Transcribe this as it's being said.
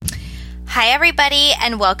Hi, everybody,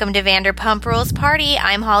 and welcome to Vanderpump Rules Party.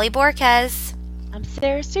 I'm Holly Borquez. I'm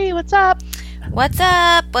Sarah C. What's up? What's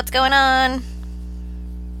up? What's going on?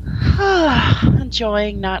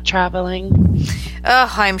 Enjoying not traveling.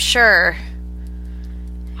 Oh, I'm sure.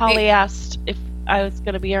 Holly asked if I was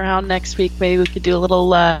going to be around next week. Maybe we could do a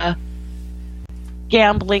little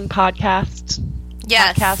gambling podcast.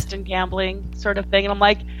 Yes. Podcast and gambling sort of thing. And I'm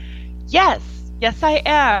like, yes, I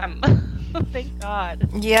am. Thank God.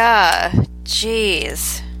 Yeah.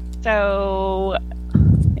 Jeez. So,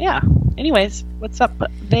 yeah. Anyways, what's up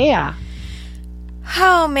there?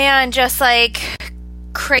 Oh, man, just like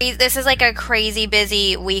crazy. This is like a crazy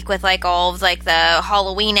busy week with like all of like the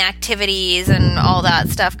Halloween activities and all that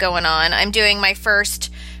stuff going on. I'm doing my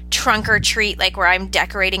first trunk or treat, like where I'm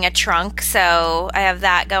decorating a trunk. So I have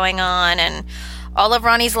that going on, and all of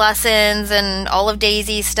Ronnie's lessons and all of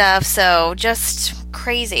Daisy's stuff. So just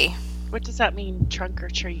crazy. What does that mean, trunk or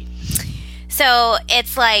treat? So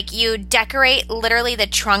it's like you decorate literally the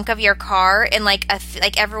trunk of your car, and like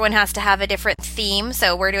like everyone has to have a different theme.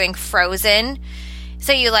 So we're doing Frozen.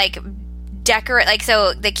 So you like decorate, like,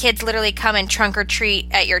 so the kids literally come and trunk or treat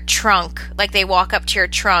at your trunk. Like they walk up to your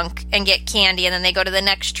trunk and get candy, and then they go to the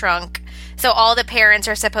next trunk. So all the parents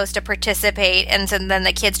are supposed to participate, and so then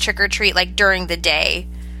the kids trick or treat like during the day.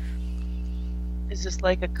 Is this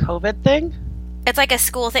like a COVID thing? It's like a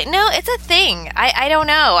school thing. No, it's a thing. I don't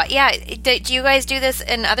know. Yeah. Do you guys do this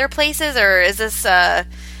in other places, or is this, yeah.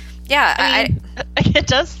 I mean, it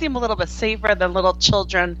does seem a little bit safer than little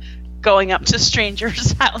children going up to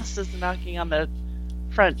strangers' houses and knocking on the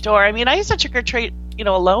front door. I mean, I used to trick or treat,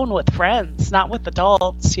 alone with friends, not with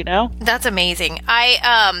adults, That's amazing.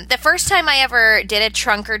 The first time I ever did a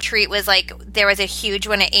trunk or treat was like, there was a huge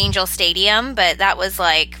one at Angel Stadium, but that was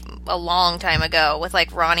like a long time ago with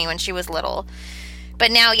like Ronnie when she was little. But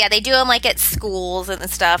now, yeah, they do them like at schools and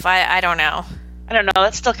stuff. I don't know. I don't know.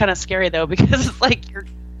 That's still kind of scary though, because it's like you're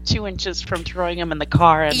 2 inches from throwing them in the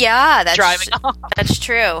car and driving off. That's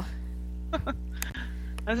true.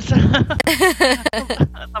 I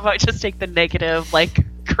just take the negative, like,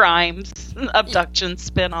 crimes, abduction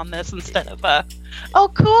spin on this instead of, oh,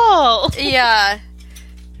 cool. Yeah.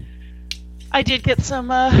 I did get some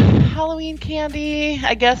Halloween candy.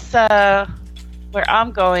 I guess where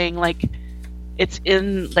I'm going, like, it's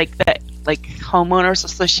in like that like homeowners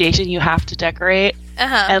association. You have to decorate,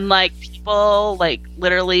 and like people like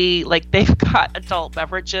literally like they've got adult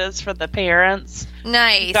beverages for the parents.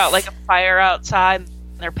 Nice. They've got like a fire outside. And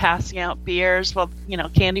they're passing out beers,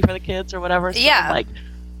 candy for the kids or whatever. So yeah. I'm like,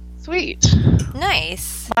 sweet.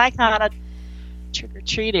 Nice. My kind of trick or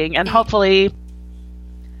treating, and hopefully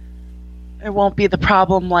there won't be the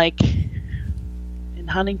problem like in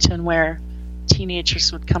Huntington where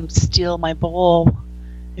teenagers would come steal my bowl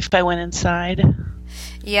if I went inside.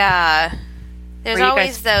 Yeah. There's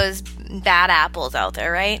always those bad apples out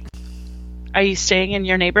there, right? Are you staying in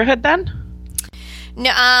your neighborhood then?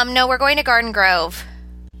 No, we're going to Garden Grove.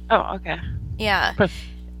 Oh, okay. Yeah.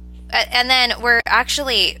 And then we're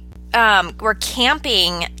actually we're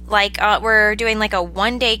camping, like we're doing like a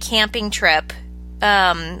 1-day camping trip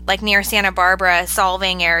like near Santa Barbara,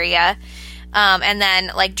 Solvang area. And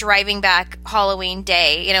then like driving back Halloween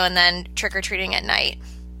day, and then trick-or-treating at night,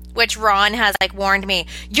 which Ron has like warned me,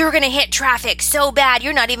 you're going to hit traffic so bad,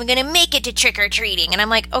 you're not even going to make it to trick-or-treating. And I'm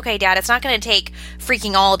like, okay, Dad, it's not going to take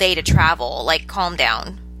freaking all day to travel. Like, calm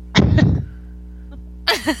down.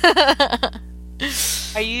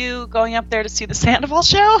 Are you going up there to see the Sandoval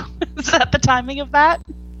show? Is that the timing of that?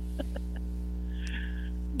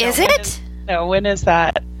 Is it? When is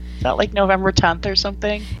that? Is that like November 10th or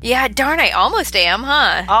something? Yeah, darn, I almost am,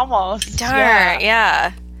 huh? Almost. Darn,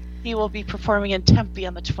 yeah. He will be performing in Tempe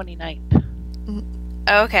on the 29th.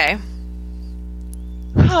 Okay.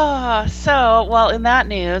 So, in that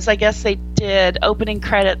news, I guess they did opening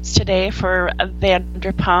credits today for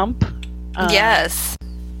Vanderpump. Yes.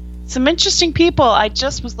 Some interesting people. I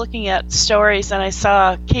just was looking at stories and I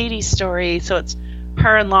saw Katie's story. So it's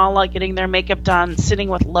her and Lala getting their makeup done, sitting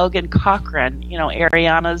with Logan Cochran,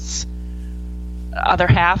 Ariana's other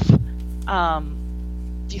half. Do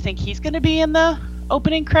you think he's going to be in the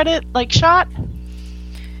opening credit shot?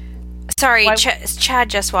 Sorry, Chad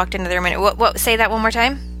just walked into there a minute. What? Say that one more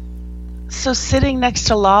time. So sitting next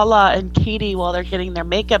to Lala and Katie while they're getting their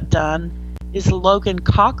makeup done is Logan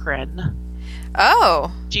Cochran.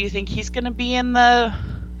 Oh. Do you think he's going to be in the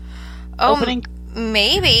opening?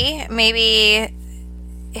 Maybe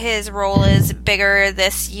his role is bigger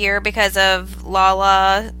this year because of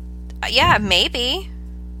Lala. Yeah, maybe.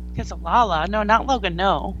 Because of Lala? No, not Logan.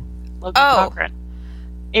 No, Logan Cochran.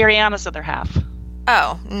 Ariana's other half.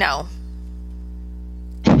 Oh no.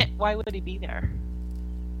 Why would he be there?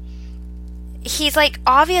 He's like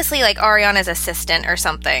obviously like Ariana's assistant or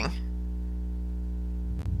something.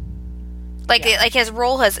 Like like his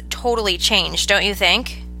role has totally changed, don't you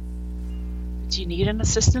think? Do you need an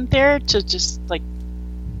assistant there to just like?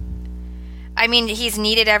 I mean, he's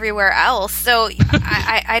needed everywhere else, so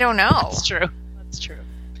I don't know. That's true. That's true.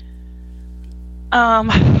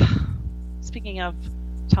 Speaking of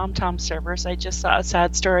TomTom servers, I just saw a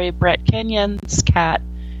sad story. Brett Kenyon's cat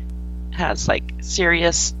has like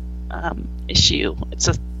serious issue. It's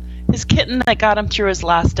his kitten that got him through his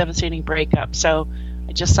last devastating breakup. So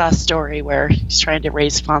I just saw a story where he's trying to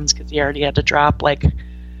raise funds because he already had to drop like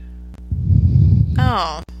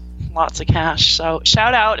lots of cash. So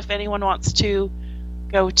shout out if anyone wants to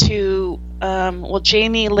go to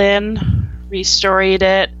Jamie Lynn restoried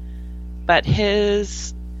it, but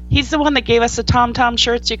he's the one that gave us the TomTom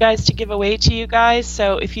shirts, you guys, to give away to you guys.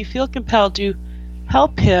 So if you feel compelled to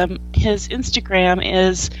help him, his Instagram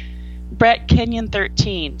is Brett Kenyon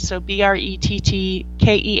 13. So BRETTKENYON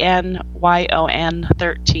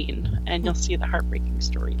 13, and you'll see the heartbreaking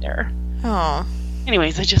story there. Oh.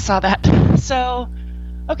 Anyways, I just saw that. So,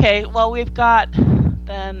 okay, well, we've got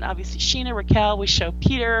then obviously Sheena, Raquel. We show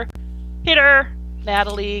Peter,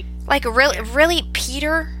 Natalie. Like really,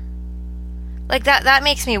 Peter. Like that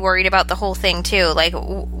makes me worried about the whole thing too. Like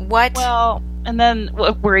what? Well, and then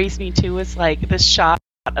what worries me too is like this shot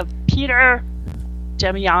of Peter,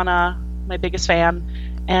 Demiana, my biggest fan,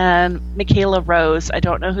 and Michaela Rose. I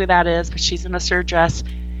don't know who that is, but she's in a serge dress,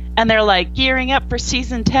 and they're like gearing up for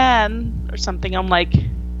season 10 or something. I'm like,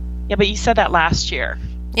 yeah, but you said that last year.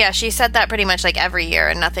 Yeah, she said that pretty much like every year,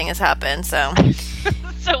 and nothing has happened. So,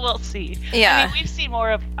 so we'll see. Yeah, I mean, we've seen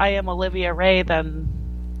more of I Am Olivia Ray than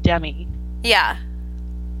Demi. Yeah.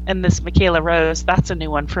 And this Michaela Rose, that's a new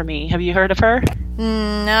one for me. Have you heard of her?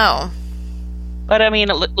 No. But I mean,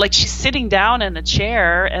 like she's sitting down in a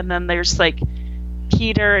chair, and then there's like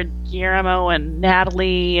Peter and Guillermo and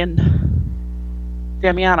Natalie and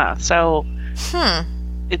Damiana. So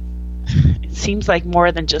it seems like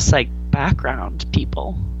more than just like background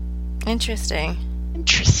people. Interesting.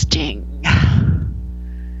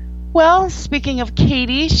 Well, speaking of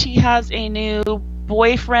Katie, she has a new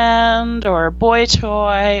boyfriend or boy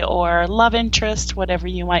toy or love interest, whatever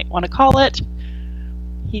you might want to call it.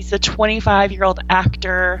 He's a 25-year-old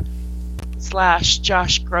actor /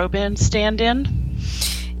 Josh Groban stand-in.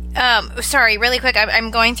 Sorry, really quick.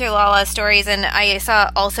 I'm going through Lala's stories, and I saw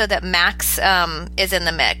also that Max is in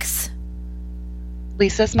the mix.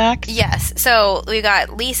 Lisa's Max? Yes. So we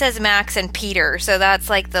got Lisa's Max and Peter. So that's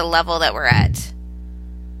like the level that we're at.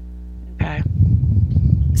 Okay.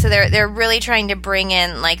 So they're really trying to bring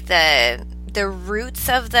in like the roots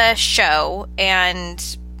of the show,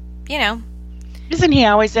 and you know. Isn't he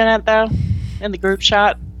always in it though? In the group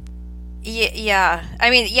shot? Yeah. I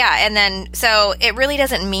mean, yeah, and then so it really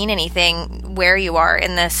doesn't mean anything where you are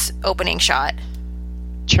in this opening shot.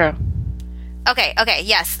 True. Okay,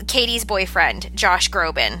 yes. Katie's boyfriend, Josh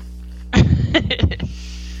Groban.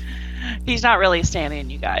 He's not really a stand-in,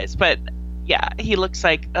 you guys, but yeah, he looks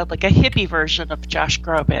like a hippie version of Josh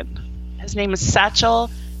Groban. His name is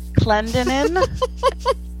Satchel Clendenin.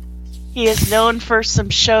 He is known for some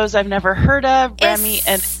shows I've never heard of.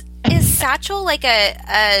 Is Satchel like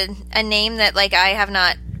a name that like I have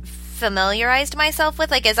not familiarized myself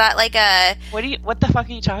with? Like, is that like a what the fuck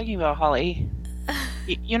are you talking about, Holly?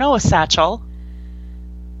 You know a Satchel.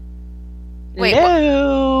 Wait,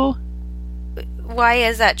 hello. Why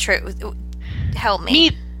is that true? Help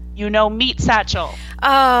me. Meet Satchel.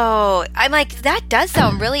 Oh, I'm like, that does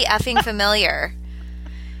sound really effing familiar.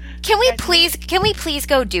 Can we please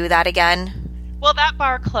go do that again? Well, that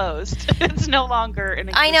bar closed. It's no longer in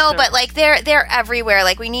existence. I know, but like they're everywhere.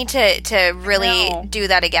 Like we need to really do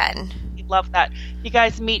that again. We love that. You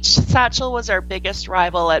guys meet Satchel was our biggest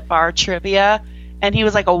rival at bar trivia, and he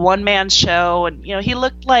was like a one-man show, and he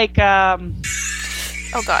looked like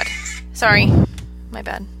oh god. Sorry. My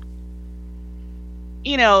bad.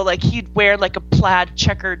 Like he'd wear like a plaid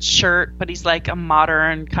checkered shirt, but he's like a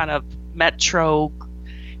modern kind of metro.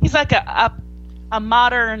 He's like a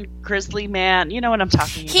modern grizzly man. You know what I'm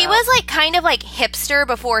talking about. He was like kind of like hipster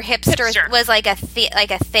before hipster. Was like a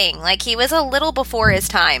thing. Like he was a little before his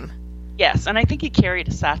time. Yes, and I think he carried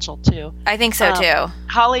a satchel too. I think so too.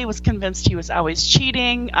 Holly was convinced he was always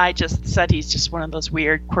cheating. I just said he's just one of those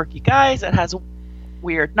weird, quirky guys that has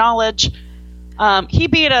weird knowledge. He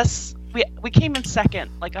beat us. We came in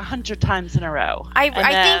second like 100 times in a row. I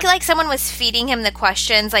think like someone was feeding him the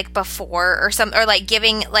questions like before or like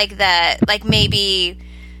giving like the like maybe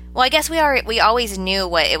Well, I guess we always knew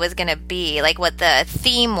what it was going to be, like what the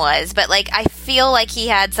theme was, but like I feel like he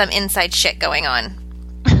had some inside shit going on.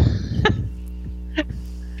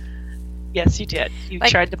 Yes, you did. You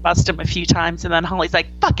tried to bust him a few times, and then Holly's like,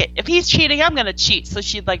 fuck it. If he's cheating, I'm going to cheat. So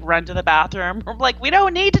she'd like run to the bathroom. I'm like, we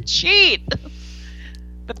don't need to cheat.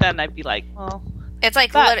 But then I'd be like, well.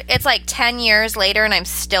 It's like 10 years later, and I'm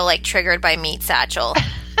still like triggered by Meat Satchel.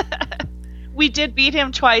 We did beat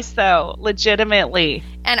him twice, though, legitimately.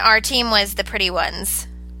 And our team was the Pretty Ones.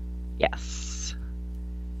 Yes.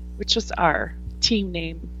 Which was our team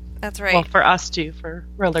name. That's right. Well, for us too, for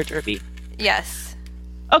roller derby. Yes.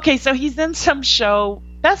 Okay, so he's in some show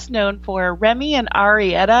best known for Remy and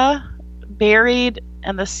Arietta, Buried,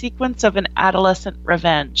 and the Sequence of an Adolescent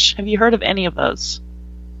Revenge. Have you heard of any of those?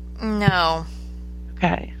 No.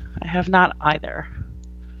 Okay, I have not either.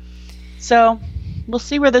 So, we'll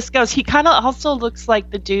see where this goes. He kind of also looks like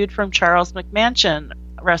the dude from Charles McMansion,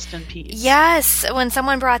 rest in peace. Yes, when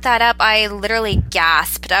someone brought that up, I literally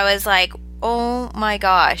gasped. I was like, oh my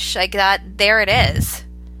gosh, like that, there it is.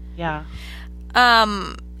 Yeah.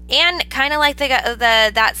 And kind of like the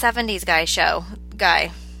That 70s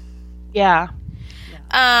guy. Yeah.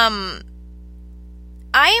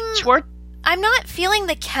 I'm not feeling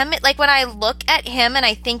the like when I look at him and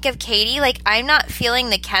I think of Katie, like I'm not feeling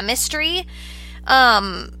the chemistry.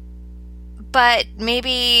 But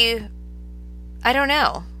maybe I don't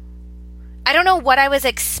know. I don't know what I was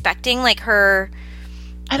expecting, like her.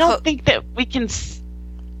 I don't think that we can.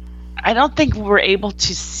 I don't think we're able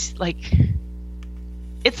to like.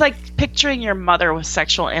 It's like picturing your mother with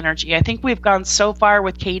sexual energy. I think we've gone so far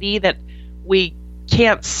with Katie that we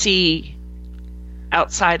can't see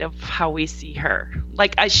outside of how we see her.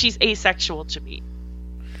 Like she's asexual to me.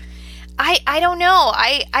 I don't know.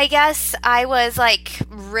 I guess I was like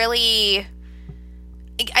really.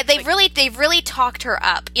 They've really talked her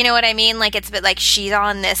up. You know what I mean? Like it's a bit like she's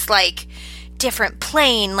on this like different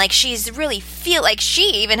plane. Like she's really like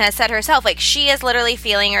she even has said herself, like she is literally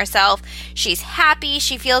feeling herself. She's happy.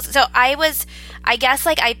 She feels. So I guess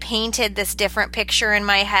like I painted this different picture in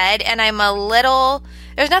my head, and I'm a little.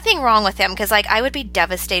 There's nothing wrong with him because like I would be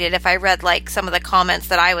devastated if I read like some of the comments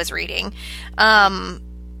that I was reading.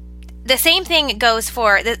 The same thing goes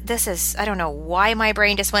for this is I don't know why my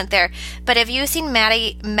brain just went there, but have you seen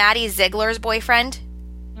Maddie Ziegler's boyfriend?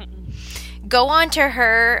 Mm-mm. Go on to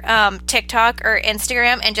her TikTok or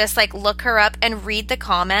Instagram and just like look her up and read the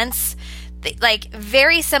comments. Like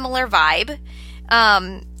very similar vibe,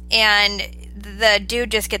 and the dude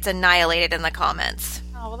just gets annihilated in the comments.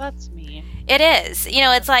 Oh, well, that's mean. It is. You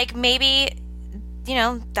know, it's like maybe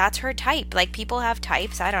that's her type. Like people have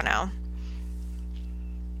types. I don't know.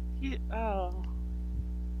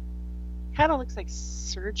 Kind of looks like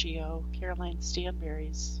Sergio, Caroline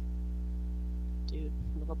Stanberry's dude,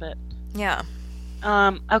 a little bit. Yeah.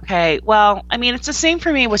 Okay, well, I mean, it's the same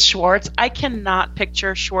for me with Schwartz. I cannot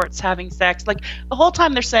picture Schwartz having sex. Like, the whole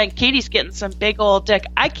time they're saying Katie's getting some big old dick.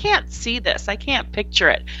 I can't see this. I can't picture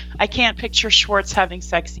it. I can't picture Schwartz having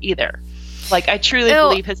sex either. Like, I truly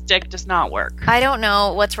believe his dick does not work. I don't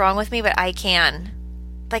know what's wrong with me, but I can.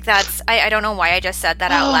 Like, that's... I don't know why I just said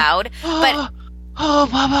that out loud, but... Oh,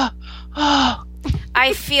 Mama! Oh.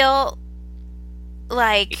 I feel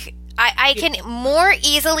like I can more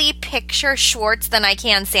easily picture Schwartz than I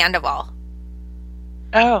can Sandoval.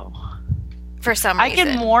 Oh. For some reason. I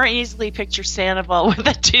can more easily picture Sandoval with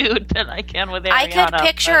a dude than I can with Ariana. I could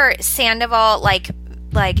picture Sandoval like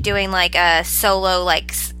doing like a solo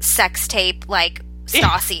like sex tape like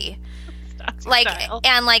Stassi. Like style.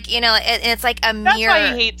 And like it's like a mirror. That's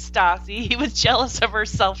why he hates Stassi. He was jealous of her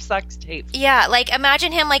self-sex tapes. Yeah, like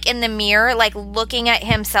imagine him like in the mirror, like looking at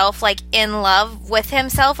himself, like in love with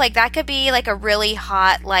himself. Like that could be like a really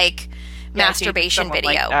hot like masturbation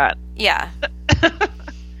video. Like that. Yeah.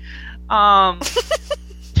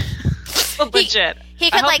 Legit. He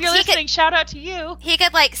could, I hope you're listening. Shout out to you. He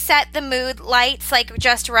could like set the mood lights like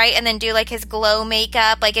just right, and then do like his glow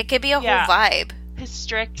makeup. Like it could be a whole vibe. His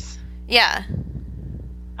Strix. Yeah.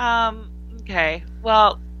 Okay.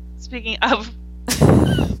 Well, speaking of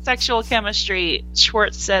sexual chemistry,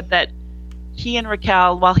 Schwartz said that he and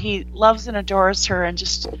Raquel, while he loves and adores her and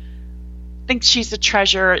just thinks she's a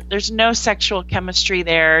treasure, there's no sexual chemistry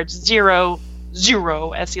there. Zero,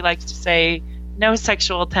 as he likes to say. No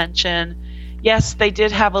sexual attention. Yes, they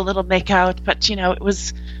did have a little makeout, but it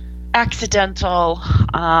was accidental.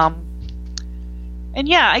 And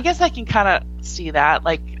yeah, I guess I can kind of see that.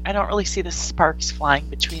 Like, I don't really see the sparks flying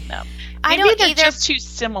between them. Maybe they're just too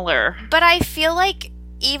similar. But I feel like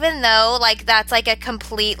even though like that's like a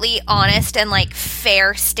completely honest and like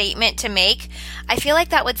fair statement to make, I feel like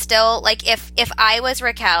that would still, like, if I was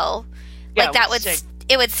Raquel, like that would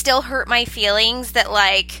it would still hurt my feelings that,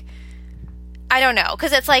 like, I don't know,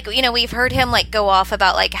 because it's like, you know, we've heard him like go off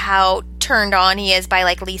about like how turned on he is by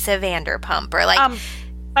like Lisa Vanderpump, or like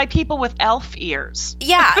by people with elf ears.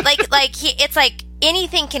 Yeah, it's like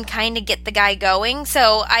anything can kind of get the guy going.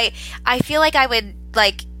 So I feel like I would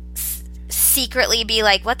like secretly be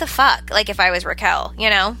like, what the fuck? Like if I was Raquel, you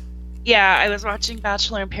know? Yeah, I was watching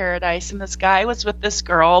Bachelor in Paradise, and this guy was with this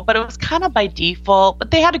girl, but it was kind of by default, but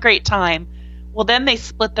they had a great time. Well, then they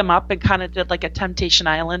split them up and kind of did like a Temptation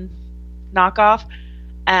Island knockoff,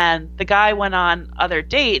 and the guy went on other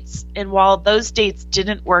dates, and while those dates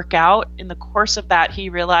didn't work out, in the course of that, he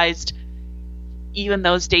realized even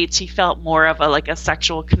those dates he felt more of a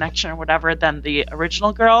sexual connection or whatever than the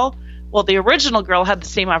original girl. Well, the original girl had the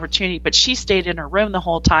same opportunity, but she stayed in her room the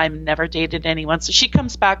whole time and never dated anyone. So she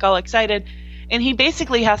comes back all excited, and he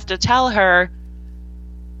basically has to tell her,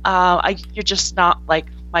 you're just not like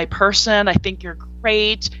my person. I think you're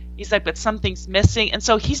great. He's like, but something's missing. And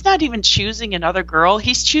so he's not even choosing another girl.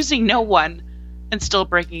 He's choosing no one and still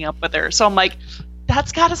breaking up with her. So I'm like,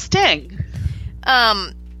 that's got to sting.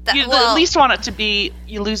 You at least want it to be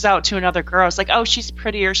you lose out to another girl. It's like, oh, she's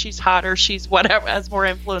prettier, she's hotter, she's whatever, has more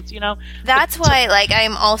influence, you know? That's why, like,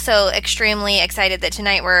 I'm also extremely excited that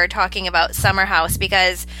tonight we're talking about Summer House,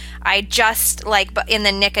 because I just, like, in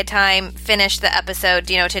the nick of time, finished the episode,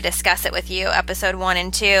 you know, to discuss it with you, episode 1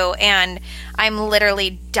 and 2, and I'm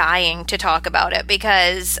literally dying to talk about it,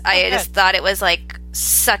 because I just thought it was, like,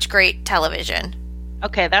 such great television.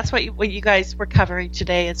 Okay, that's what you guys were covering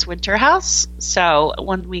today. It's Winter House. So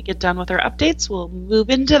when we get done with our updates, we'll move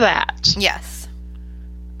into that. Yes.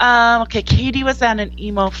 Okay, Katie was at an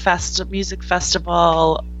emo music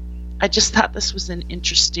festival. I just thought this was an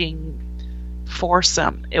interesting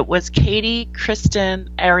foursome. It was Katie, Kristen,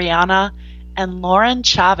 Ariana, and Lauren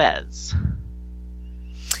Chavez.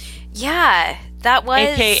 Yeah, that was...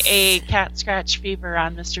 AKA Cat Scratch Fever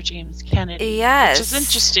on Mr. James Kennedy. Yes. Which is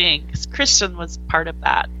interesting, because Kristen was part of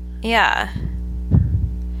that. Yeah.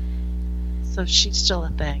 So she's still a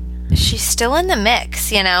thing. She's still in the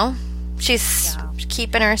mix, you know? She's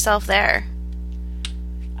keeping herself there.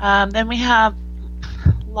 Then we have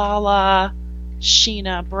Lala,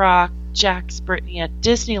 Sheena, Brock, Jax, Brittany at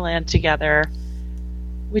Disneyland together,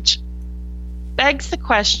 which begs the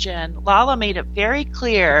question. Lala made it very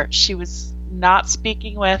clear she was not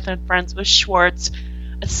speaking with and friends with Schwartz,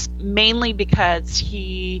 mainly because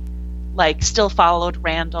he like still followed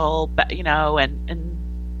Randall, you know, and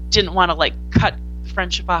didn't want to like cut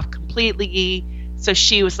friendship off completely. So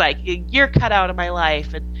she was like, you're cut out of my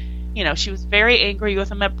life. And, you know, she was very angry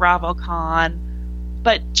with him at BravoCon.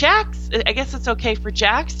 But Jax, I guess it's okay for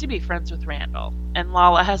Jax to be friends with Randall. And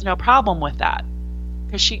Lala has no problem with that.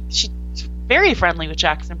 Because she's very friendly with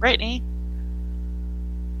Jax and Brittany.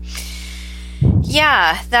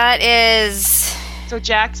 Yeah, that is... So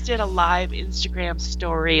Jax did a live Instagram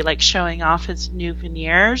story, like showing off his new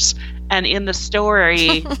veneers. And in the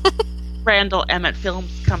story... Randall Emmett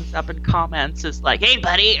Films comes up and comments is like, hey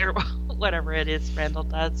buddy, or whatever it is Randall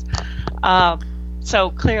does.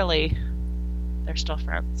 So clearly they're still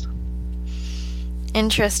friends.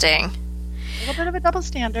 Interesting. A little bit of a double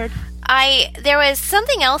standard. There was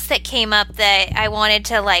something else that came up that I wanted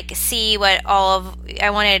to like see what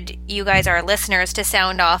I wanted you guys, our listeners, to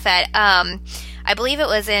sound off at. I believe it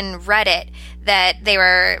was in Reddit that they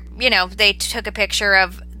were, you know, they took a picture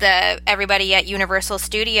of everybody at Universal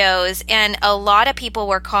Studios, and a lot of people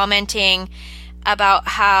were commenting about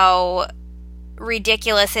how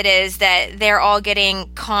ridiculous it is that they're all getting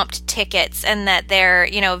comped tickets and that they're,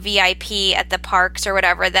 you know, VIP at the parks or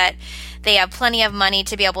whatever, that they have plenty of money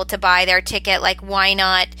to be able to buy their ticket. Like, why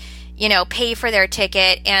not, you know, pay for their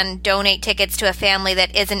ticket and donate tickets to a family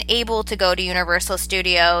that isn't able to go to Universal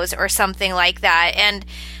Studios or something like that? And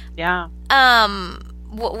yeah,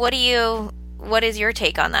 what is your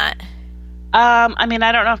take on that? I mean,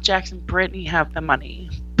 I don't know if Jax and Brittany have the money,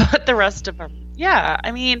 but the rest of them, yeah.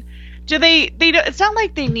 I mean, do they it's not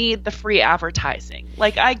like they need the free advertising.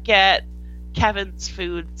 Like, I get Kevin's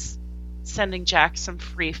Foods sending Jax some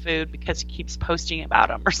free food because he keeps posting about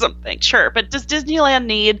them or something. Sure, but does Disneyland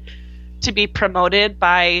need to be promoted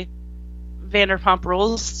by Vanderpump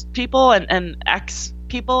Rules people and ex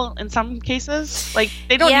people in some cases? Like,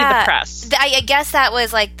 they don't need the press. I guess that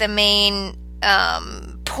was like the main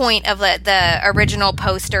point of the original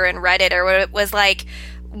poster in Reddit, or what it was like,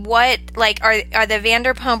 what, like, are the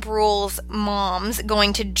Vanderpump Rules moms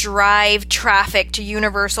going to drive traffic to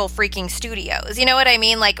Universal freaking Studios? You know what I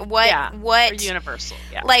mean? Like, what, or Universal,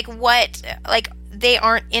 like, they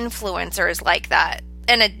aren't influencers like that.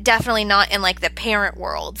 And definitely not in, like, the parent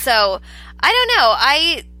world. So, I don't know.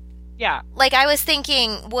 I was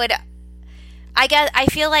thinking, I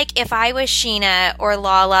feel like if I was Sheena or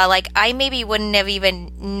Lala, like, I maybe wouldn't have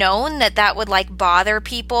even known that would, like, bother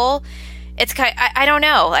people. It's I don't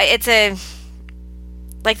know.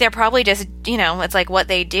 They're probably just, it's like what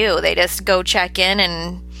they do. They just go check in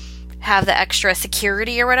and have the extra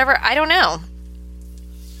security or whatever. I don't know.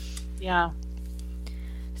 Yeah.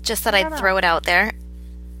 Just that I'd throw it out there.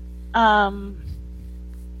 Well,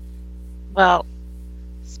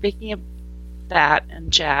 speaking of that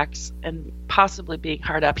and Jax and possibly being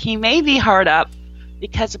hard up, he may be hard up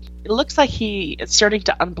because it looks like he is starting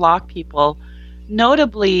to unblock people.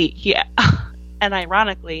 Notably, he and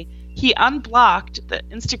ironically, he unblocked the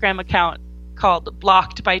Instagram account called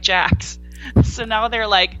Blocked by Jax. So now they're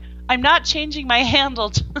like, I'm not changing my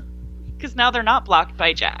handle because now they're not blocked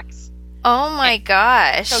by Jax. Oh my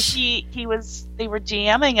gosh. So they were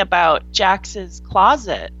DMing about Jax's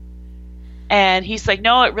closet. And he's like,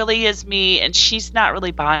 no, it really is me. And she's not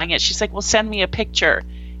really buying it. She's like, well, send me a picture.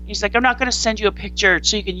 He's like, I'm not going to send you a picture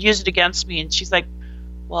so you can use it against me. And she's like,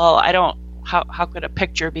 well, how could a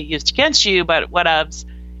picture be used against you? But whatevs.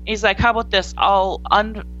 He's like, how about this? I'll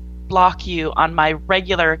unblock you on my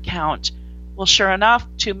regular account. Well, sure enough,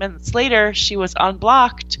 2 minutes later, she was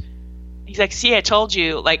unblocked. He's like, see, I told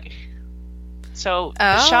you. Like, so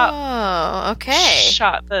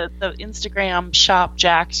the the Instagram shop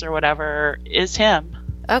Jax or whatever is him.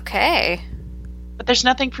 Okay. But there's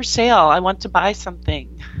nothing for sale. I want to buy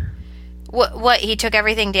something. What? He took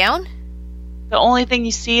everything down? The only thing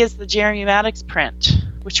you see is the Jeremy Maddox print,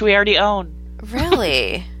 which we already own.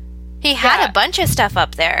 Really? He had a bunch of stuff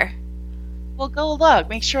up there. Well, go look.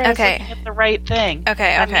 Make sure I was looking at the right thing.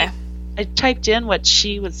 Okay. I typed in what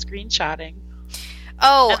she was screenshotting.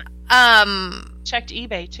 Oh, checked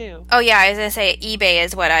eBay too. Oh yeah, I was gonna say eBay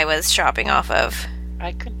is what I was shopping off of.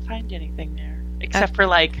 I couldn't find anything there except for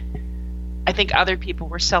like, I think other people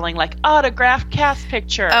were selling like autographed cast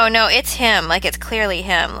picture. Oh no, it's him. Like it's clearly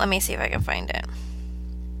him. Let me see if I can find it.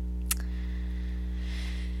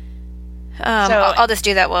 I'll just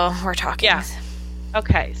do that while we're talking. Yeah.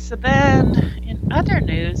 Okay. So then, in other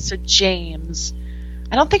news, so James.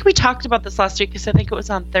 I don't think we talked about this last week because I think it was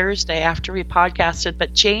on Thursday after we podcasted,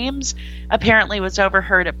 but James apparently was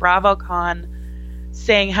overheard at BravoCon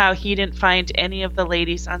saying how he didn't find any of the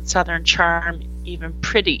ladies on Southern Charm even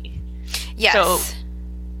pretty. Yes. So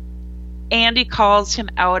Andy calls him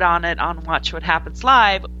out on it on Watch What Happens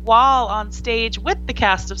Live while on stage with the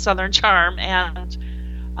cast of Southern Charm and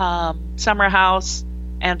Summer House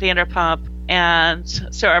and Vanderpump. And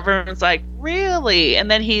so everyone's like, really?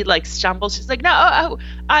 And then he like stumbles. He's like, no,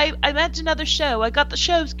 I meant another show. I got the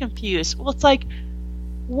shows confused. Well, it's like,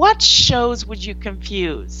 what shows would you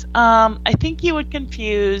confuse? I think you would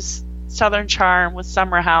confuse Southern Charm with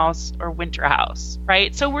Summer House or Winter House,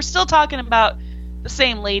 right? So we're still talking about the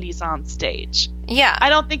same ladies on stage. Yeah. I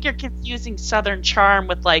don't think you're confusing Southern Charm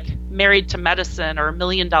with like Married to Medicine or $1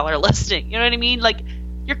 Million Listing. You know what I mean? Like,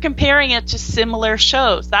 you're comparing it to similar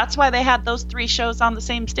shows. That's why they had those 3 shows on the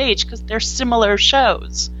same stage, because they're similar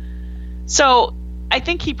shows. So I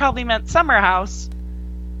think he probably meant Summer House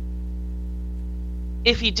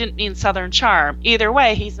if he didn't mean Southern Charm. Either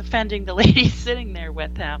way, he's offending the lady sitting there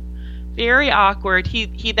with him. Very awkward.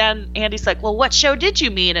 He then, Andy's like, well, what show did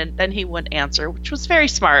you mean? And then he wouldn't answer, which was very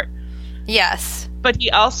smart. Yes. But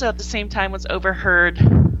he also at the same time was overheard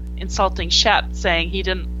insulting Shep, saying he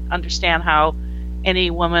didn't understand how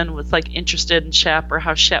any woman was like interested in Shep or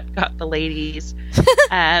how Shep got the ladies.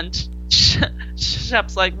 And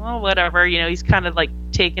Shep's like, well, whatever, he's kind of like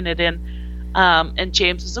taking it in. And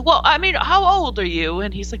James is like, well, I mean, how old are you?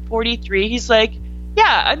 And he's like 43. He's like,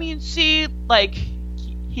 yeah, I mean, see, like,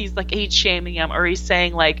 he's like age shaming him, or he's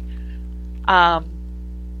saying like,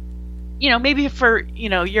 maybe for,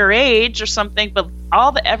 your age or something, but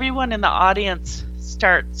everyone in the audience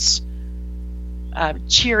starts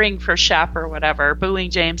cheering for Shep or whatever, booing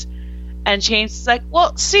James. And James is like,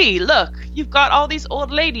 well, see, look, you've got all these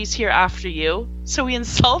old ladies here after you. So he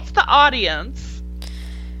insults the audience.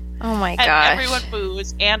 Oh my gosh. And everyone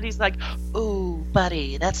boos. Andy's like, ooh,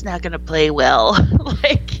 buddy, that's not going to play well.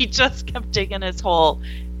 Like, he just kept digging his hole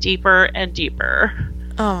deeper and deeper.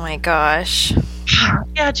 Oh my gosh.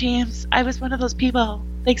 Yeah, James, I was one of those people.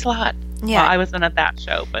 Thanks a lot. Yeah. Well, I wasn't at that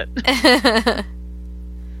show, but...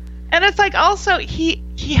 And it's like, also, he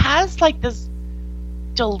has like this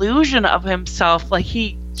delusion of himself. Like,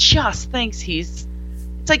 he just thinks it's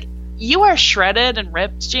like, you are shredded and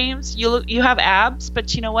ripped, James. You have abs,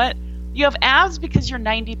 but you know what? You have abs because you're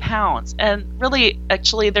 90 pounds, and really,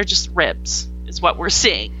 actually, they're just ribs, is what we're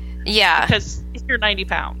seeing. Yeah. Because you're 90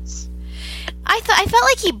 pounds. I felt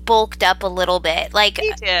like he bulked up a little bit. Like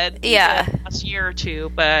He did. Yeah. He did last year or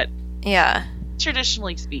two, but yeah.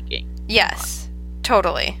 traditionally speaking. Yes.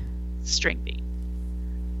 Totally. Strengthy.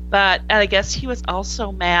 But I guess he was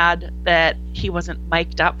also mad that he wasn't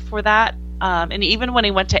mic'd up for that. And even when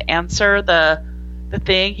he went to answer the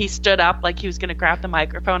thing, he stood up like he was going to grab the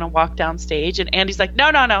microphone and walk down stage. And Andy's like,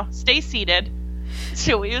 no, stay seated.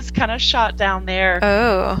 So he was kind of shot down there.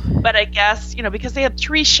 Oh. But I guess, because they had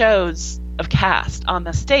 3 shows of cast on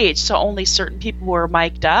the stage, so only certain people were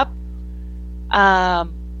mic'd up.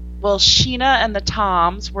 Well, Sheena and the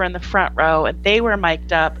Toms were in the front row, and they were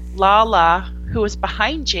mic'd up. Lala, who was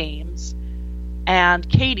behind James, and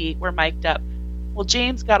Katie were mic'd up. Well,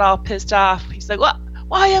 James got all pissed off. He's like, "What?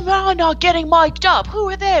 Why am I not getting mic'd up? Who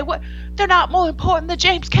are they? What? They're not more important than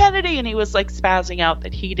James Kennedy." And he was like spazzing out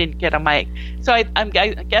that he didn't get a mic. So I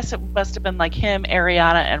guess it must have been like him,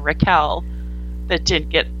 Ariana, and Raquel that didn't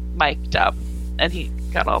get mic'd up, and he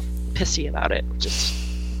got all pissy about it, which is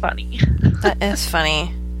funny. That is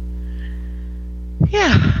funny.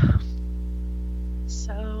 Yeah.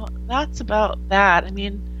 So that's about that. I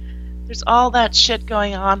mean, there's all that shit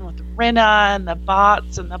going on with Rinna and the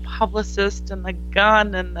bots and the publicist and the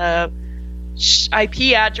gun and the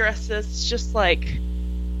IP addresses. It's just like,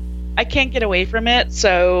 I can't get away from it.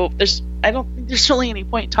 So I don't think there's really any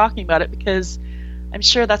point talking about it, because I'm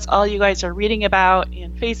sure that's all you guys are reading about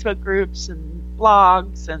in Facebook groups and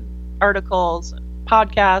blogs and articles and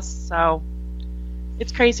podcasts. So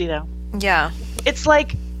it's crazy though. Yeah. It's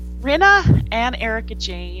like Rinna and Erika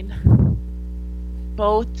Jayne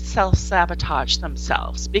both self-sabotage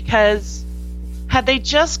themselves, because had they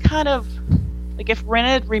just kind of, like, if Rinna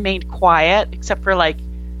had remained quiet, except for like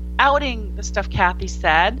outing the stuff Kathy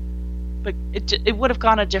said, but it would have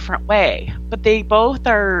gone a different way. But they both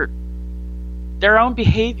their own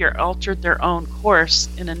behavior altered their own course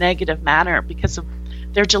in a negative manner because of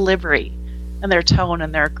their delivery and their tone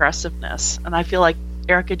and their aggressiveness. And I feel like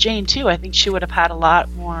Erika Jayne too, I think she would have had a lot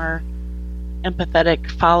more empathetic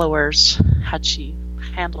followers had she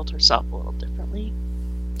handled herself a little differently.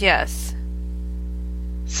 Yes.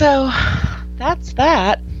 So that's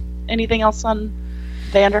that. Anything else on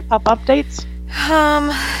Vanderpump updates?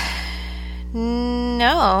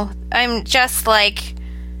 No. I'm just like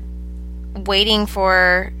waiting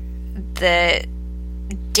for the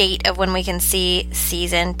date of when we can see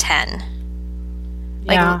season 10.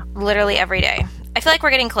 Like, Yeah. literally every day. I feel like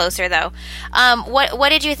we're getting closer, though. What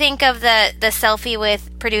did you think of the selfie with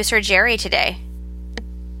producer Jerry today?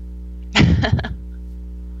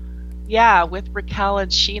 Yeah, with Raquel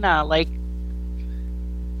and Sheena, like,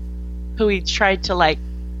 who he tried to, like,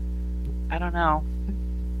 I don't know.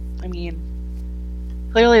 I mean,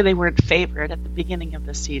 clearly they weren't favored at the beginning of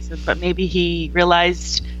the season, but maybe he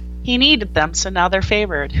realized he needed them, so now they're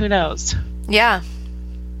favored. Who knows? Yeah.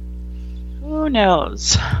 Who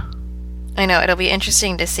knows? I know. It'll be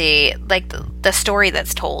interesting to see, like, the story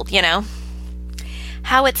that's told,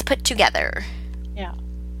 how it's put together. Yeah.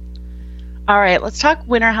 All right, let's talk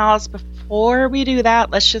Winter House. Before we do that,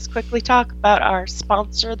 let's just quickly talk about our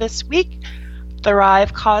sponsor this week,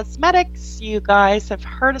 Thrive Cosmetics. You guys have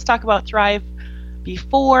heard us talk about Thrive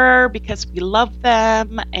before because we love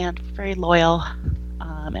them and we're very loyal.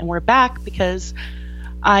 And we're back because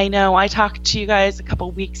I know I talked to you guys a couple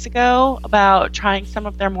weeks ago about trying some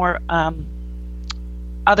of their more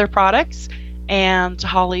other products, and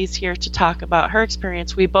Holly's here to talk about her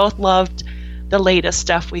experience. We both loved the latest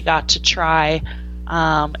stuff we got to try.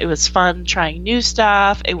 It was fun trying new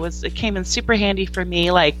stuff. It came in super handy for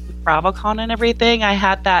me, like with BravoCon and everything. I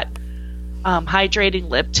had that hydrating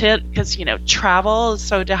lip tint because travel is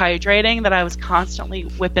so dehydrating that I was constantly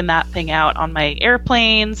whipping that thing out on my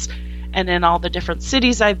airplanes and in all the different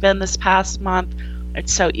cities I've been this past month.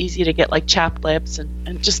 It's so easy to get like chapped lips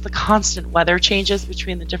and just the constant weather changes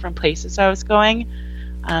between the different places I was going.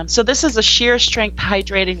 So this is a sheer strength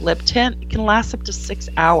hydrating lip tint. It can last up to 6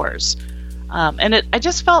 hours. And I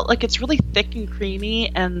just felt like it's really thick and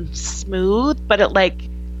creamy and smooth, but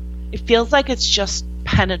it feels like it's just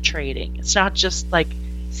penetrating. It's not just like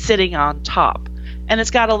sitting on top. And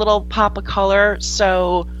it's got a little pop of color,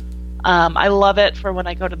 so I love it for when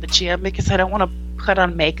I go to the gym because I don't want to put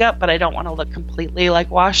on makeup, but I don't want to look completely like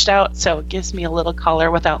washed out, so it gives me a little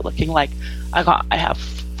color without looking like I have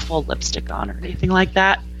full lipstick on or anything like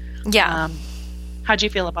that. Yeah. How'd you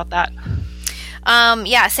feel about that?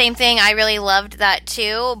 Yeah, same thing. I really loved that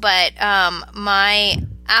too, but my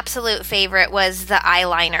absolute favorite was the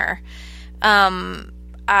eyeliner.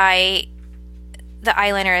 The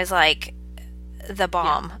eyeliner is like the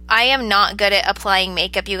bomb. Yeah. I am not good at applying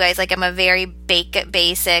makeup, you guys. Like, I'm a very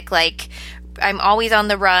basic, like, I'm always on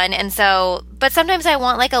the run. And so, but sometimes I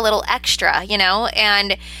want like a little extra, you know,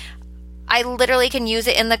 and I literally can use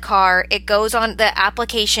it in the car. It goes on, the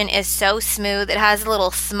application is so smooth. It has a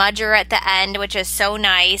little smudger at the end, which is so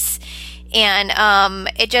nice. And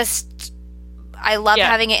it just, I love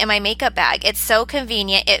having it in my makeup bag. It's so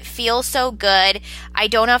convenient. It feels so good. I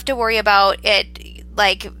don't have to worry about it.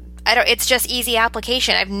 Like, it's just easy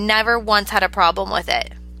application. I've never once had a problem with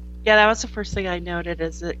it. Yeah, that was the first thing I noted,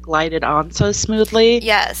 is it glided on so smoothly.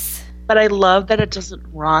 Yes. But I love that it doesn't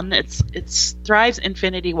run. It's Thrive's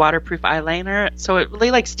Infinity Waterproof Eyeliner, so it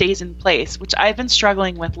really like stays in place, which I've been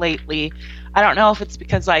struggling with lately. I don't know if it's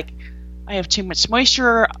because like I have too much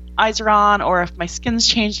moisturizer on, or if my skin's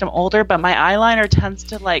changed, I'm older, but my eyeliner tends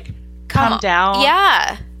to like come down.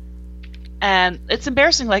 Yeah. And it's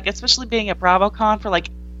embarrassing, like, especially being at BravoCon for like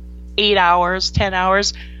 8 hours, 10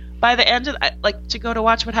 hours. By the end of, like, to go to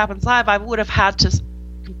watch What Happens Live, I would have had to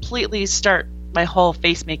completely start my whole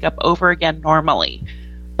face makeup over again normally.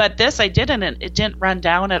 But this I didn't, and it didn't run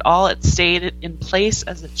down at all. It stayed in place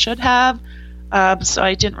as it should have. So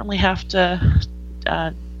I didn't really have to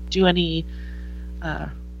do any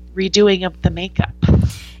redoing of the makeup.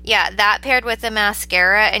 Yeah, that paired with the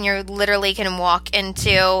mascara, and you literally can walk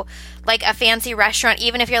into like a fancy restaurant,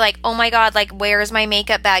 even if you're like, oh my god, like, where's my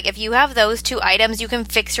makeup bag? If you have those two items, you can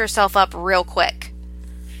fix yourself up real quick.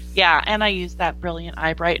 Yeah, and I used that Brilliant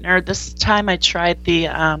Eye Brightener. This time I tried the,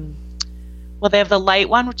 they have the light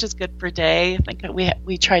one, which is good for day. I think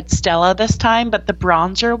we tried Stella this time, but the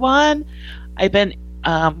bronzer one, I've been,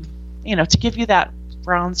 to give you that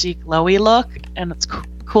bronzy, glowy look, and it's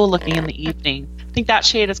cool looking in the evening. I think that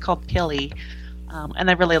shade is called Pilly, and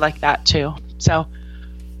I really like that too. So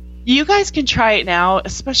you guys can try it now,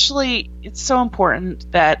 especially it's so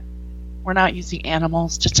important that we're not using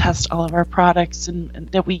animals to test all of our products and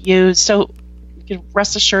that we use. So you can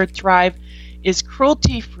rest assured Thrive is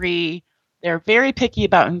cruelty-free. They're very picky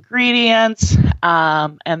about ingredients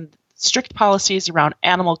and strict policies around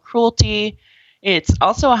animal cruelty. It's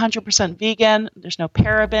also 100% vegan. There's no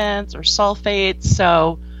parabens or sulfates.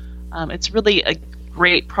 So it's really a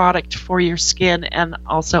great product for your skin, and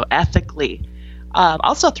also ethically.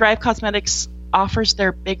 Also, Thrive Cosmetics offers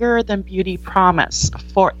their Bigger Than Beauty promise.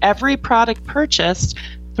 For every product purchased,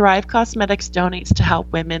 Thrive Cosmetics donates to help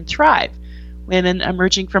women thrive. Women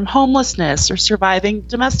emerging from homelessness, or surviving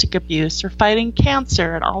domestic abuse, or fighting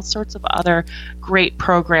cancer, and all sorts of other great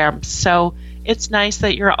programs. So it's nice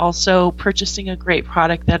that you're also purchasing a great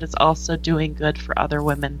product that is also doing good for other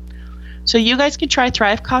women. So you guys can try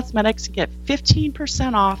Thrive Cosmetics and get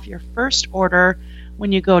 15% off your first order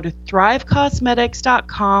when you go to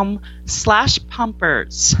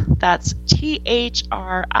thrivecosmetics.com/pumpers. That's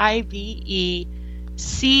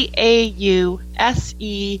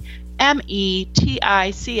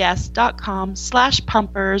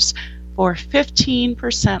THRIVECAUSEMETICS.com/pumpers for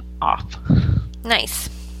 15% off. Nice.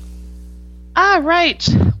 All right,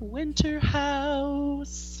 Winter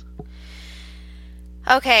House.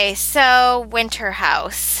 Okay, so Winter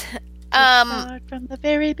House. Start from the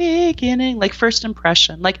very beginning, like first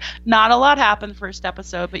impression. Like, not a lot happened first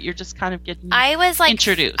episode, but you're just kind of getting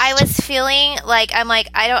introduced. I was feeling like,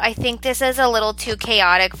 I think this is a little too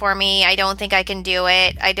chaotic for me. I don't think I can do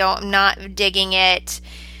it. I'm not digging it.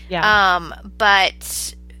 Yeah.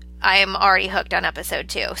 But I'm already hooked on episode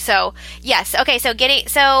 2. So yes. Okay. So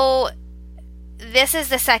this is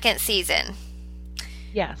the second season.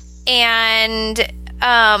 Yes. And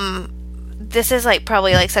this is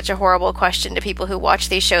probably such a horrible question to people who watch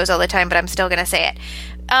these shows all the time, but I'm still going to say it.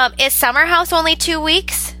 Is Summer House only 2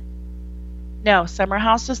 weeks? No, Summer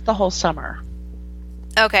House is the whole summer.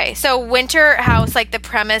 Okay, so Winter House, the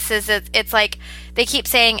premise is it's like they keep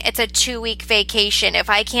saying it's a 2-week vacation. If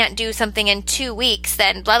I can't do something in 2 weeks,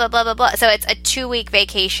 then blah, blah, blah, blah, blah. So it's a 2-week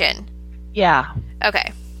vacation. Yeah.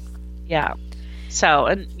 Okay. Yeah. So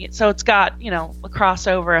it's got, a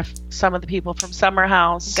crossover of some of the people from Summer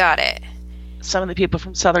House. Got it. Some of the people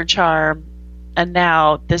from Southern Charm. And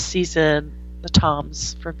now this season, the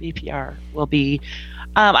Toms for VPR will be,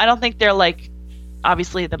 I don't think they're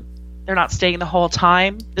obviously they're not staying the whole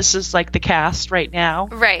time. This is the cast right now.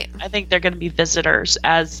 Right. I think they're going to be visitors,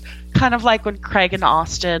 as kind of like when Craig and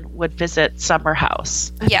Austin would visit Summer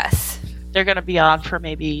House. Yes. They're going to be on for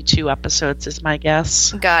maybe 2 episodes is my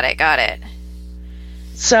guess. Got it.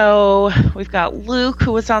 So we've got Luke,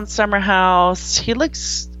 who was on Summer House. He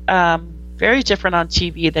looks very different on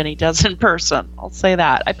TV than he does in person. I'll say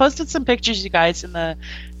that. I posted some pictures, you guys, in the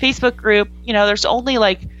Facebook group. You know, there's only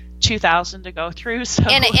like 2,000 to go through. So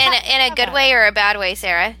in a good way or a bad way,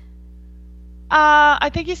 Sarah? I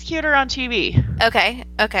think he's cuter on TV.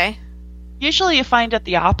 Okay. Usually you find it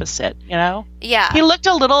the opposite, you know? Yeah. He looked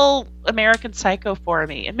a little American Psycho for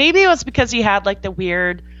me. And maybe it was because he had like the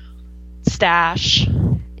weird stash.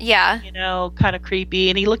 Yeah. You know, kind of creepy.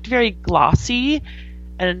 And he looked very glossy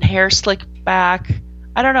and hair slicked back.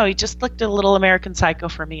 I don't know. He just looked a little American Psycho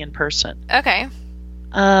for me in person. Okay.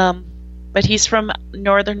 But he's from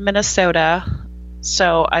northern Minnesota,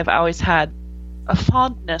 so I've always had a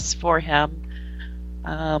fondness for him.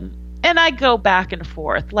 And I go back and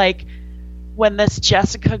forth. Like, when this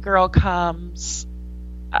Jessica girl comes,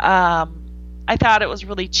 I thought it was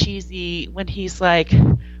really cheesy when he's like,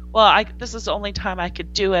 well, this is the only time I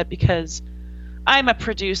could do it because I'm a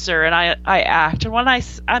producer and I act. And when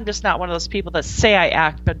I'm just not one of those people that say I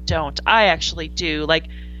act but don't. I actually do. Like,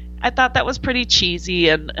 I thought that was pretty cheesy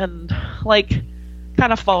and like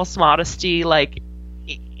kind of false modesty. Like,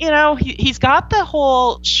 you know, he's got the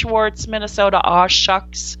whole Schwartz, Minnesota, aw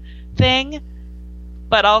shucks thing,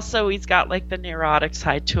 but also he's got like the neurotic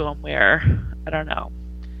side to him where, I don't know.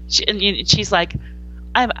 She's like,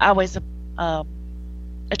 I'm always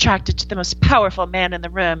attracted to the most powerful man in the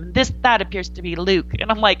room. That appears to be Luke.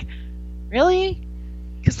 And I'm like, really?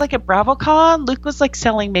 Because like at BravoCon, Luke was like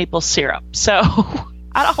selling maple syrup. So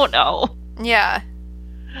I don't know. Yeah.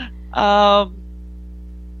 So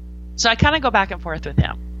I kind of go back and forth with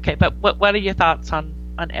him. Okay, but what are your thoughts on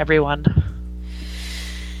everyone?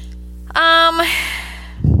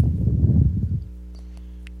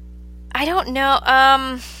 I don't know.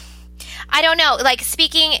 I don't know. Like,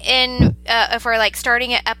 speaking in, if we're like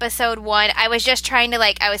starting at episode 1, I was just trying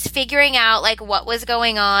to I was figuring out like what was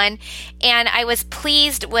going on, and I was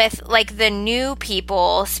pleased with like the new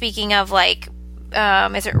people. Speaking of like,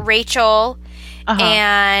 is it Rachel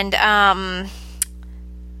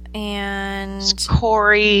and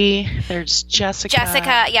Corey, there's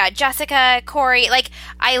Jessica, Corey. Like,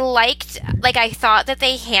 I thought that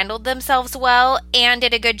they handled themselves well and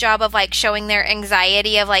did a good job of like showing their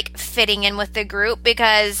anxiety of like fitting in with the group,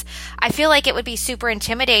 because I feel like it would be super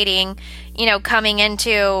intimidating, you know, coming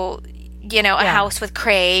into, you know, a house with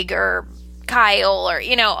Craig or Kyle or,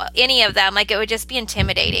 you know, any of them. Like, it would just be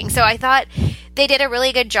intimidating. So I thought they did a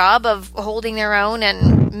really good job of holding their own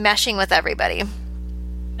and meshing with everybody.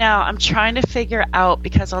 Now, I'm trying to figure out,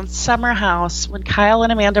 because on Summer House, when Kyle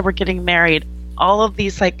and Amanda were getting married, all of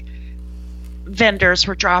these, like, vendors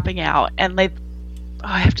were dropping out, and I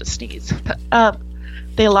have to sneeze.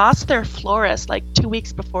 They lost their florist, like, 2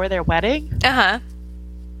 weeks before their wedding.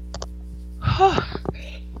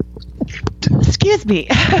 Excuse me.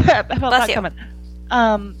 I felt that coming.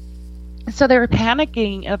 So they were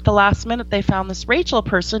panicking. At the last minute, they found this Rachel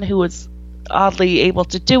person who was oddly able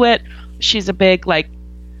to do it. She's a big, like,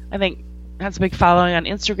 I think has a big following on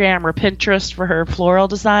Instagram or Pinterest for her floral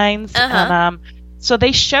designs. And, so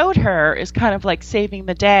they showed her as kind of like saving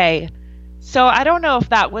the day. So I don't know if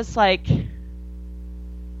that was like,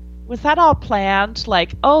 was that all planned?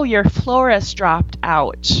 Like, oh, your florist dropped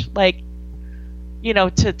out. Like, you know,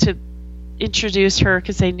 to introduce her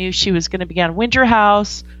because they knew she was going to be on Winter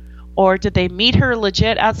House. Or did they meet her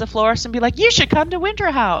legit as a florist and be like, you should come to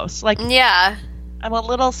Winter House? Like, yeah. I'm a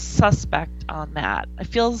little suspect on that. It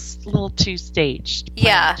feels a little too staged.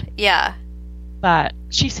 Yeah. But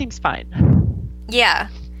she seems fine. Yeah.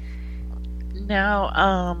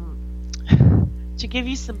 Now, to give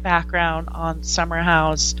you some background on Summer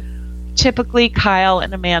House, typically Kyle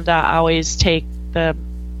and Amanda always take the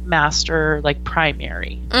master, like,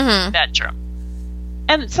 primary bedroom.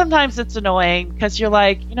 And sometimes it's annoying because you're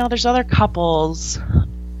like, you know, there's other couples.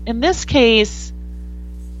 In this case,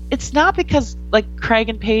 it's not because, like, Craig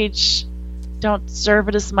and Paige don't deserve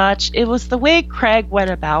it as much. It was the way Craig went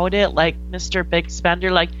about it, like Mr. Big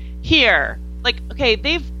Spender, like, here. Like, okay,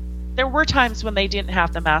 there were times when they didn't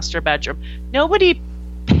have the master bedroom. Nobody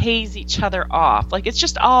pays each other off. Like, it's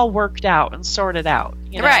just all worked out and sorted out.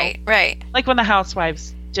 You know? Right. Like when the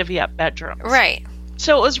housewives divvy up bedrooms. Right.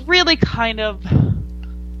 So it was really kind of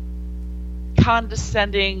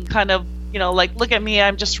condescending, kind of, you know, like, look at me,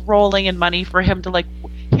 I'm just rolling in money for him to, like,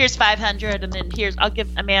 here's 500 and then I'll give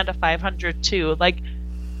Amanda 500 too. Like,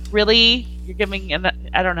 really? You're giving,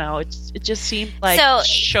 I don't know, it just seemed like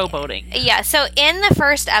showboating. Yeah, so in the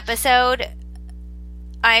first episode,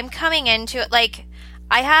 I'm coming into it, like,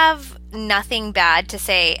 I have nothing bad to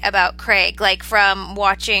say about Craig, like, from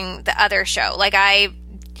watching the other show. Like, I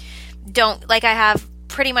have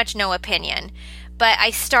pretty much no opinion. But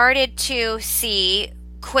I started to see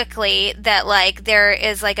quickly that like there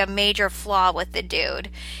is like a major flaw with the dude.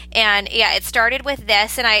 And yeah, it started with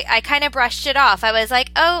this, and I kind of brushed it off. I was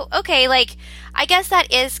like, oh, okay, like I guess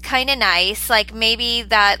that is kind of nice. Like maybe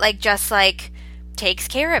that like just like takes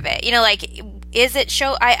care of it. You know, like is it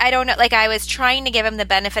show? I don't know. Like I was trying to give him the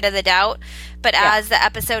benefit of the doubt, but as the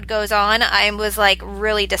episode goes on, I was like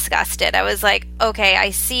really disgusted. I was like, okay, I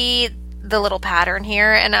see the little pattern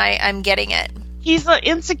here, and I'm getting it. He's an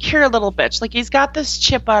insecure little bitch. Like he's got this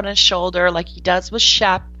chip on his shoulder, like he does with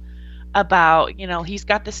Shep. About, you know, he's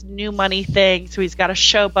got this new money thing, so he's got to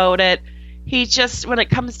showboat it. He just, when it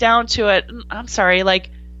comes down to it, I'm sorry, like,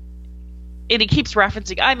 and he keeps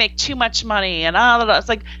referencing, I make too much money, and all of that. It's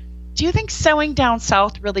like, do you think Sewing Down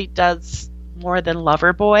South really does more than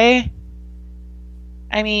Loverboy?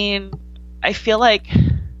 I mean, I feel like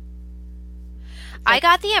I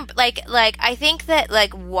got the like I think that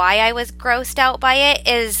like why I was grossed out by it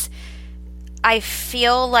is I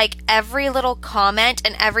feel like every little comment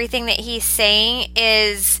and everything that he's saying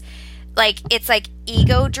is like it's like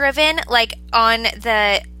ego driven, like on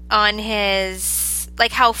his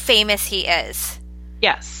like how famous he is.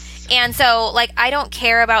 Yes. And so like I don't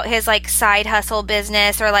care about his like side hustle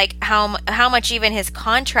business or like how much even his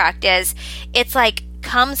contract is. It's like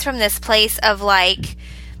comes from this place of like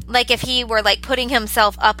if he were like putting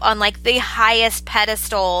himself up on like the highest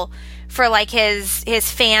pedestal for like his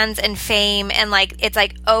fans and fame, and like it's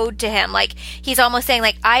like owed to him. Like he's almost saying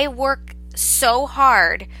like I work so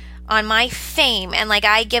hard on my fame and like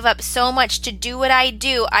I give up so much to do what I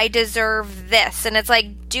do. I deserve this. And it's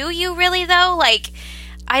like, do you really though? Like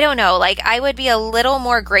I don't know. Like I would be a little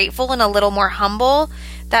more grateful and a little more humble.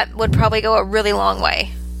 That would probably go a really long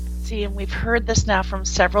way. See, and we've heard this now from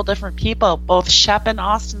several different people. Both Shep and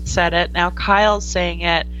Austin said it. Now Kyle's saying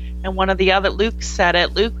it. And one of the other, Luke said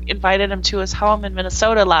it. Luke invited him to his home in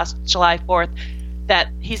Minnesota last July 4th, that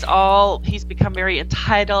he's become very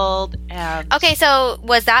entitled. And okay, so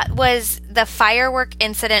was the firework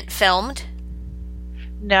incident filmed?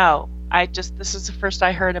 No, this is the first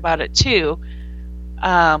I heard about it too,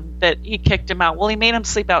 that he kicked him out. Well, he made him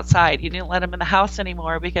sleep outside. He didn't let him in the house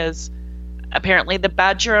anymore because apparently the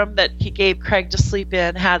bedroom that he gave Craig to sleep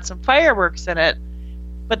in had some fireworks in it,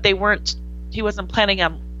 but he wasn't planning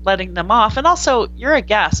on letting them off. And also, you're a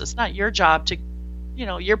guest. It's not your job to,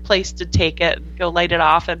 your place to take it and go light it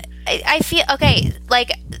off. And I feel, okay, like,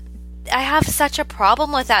 I have such a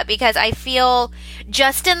problem with that because I feel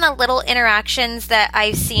just in the little interactions that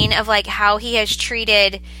I've seen of, like, how he has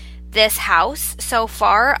treated this house so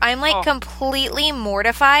far, I'm, like, completely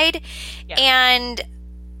mortified. Yeah. And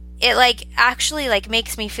it, like, actually, like,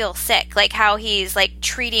 makes me feel sick, like, how he's, like,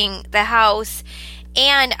 treating the house.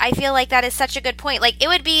 And I feel like that is such a good point. Like, it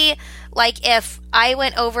would be like if I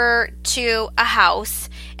went over to a house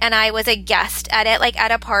and I was a guest at it, like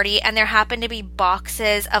at a party, and there happened to be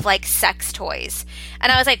boxes of like sex toys.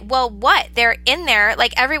 And I was like, well, what? They're in there.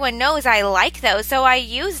 Like, everyone knows I like those, so I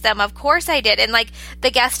use them. Of course I did. And like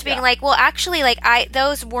the guest being like, well, actually, like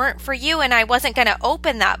those weren't for you, and I wasn't going to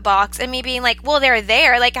open that box. And me being like, well, they're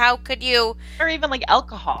there. Like, how could you? Or even like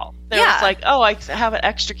alcohol. There was like, oh, I have an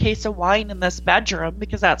extra case of wine in this bedroom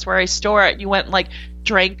because that's where I store it. You went and like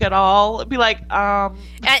drank it all. It'd be like, And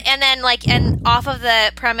then like, and off of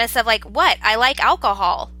the premise of like, what? I like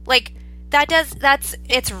alcohol. Like,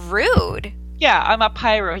 it's rude. Yeah, I'm a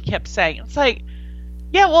pyro, he kept saying. It's like,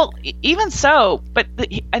 yeah, well, even so, but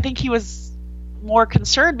I think he was more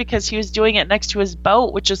concerned because he was doing it next to his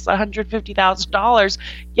boat, which is $150,000.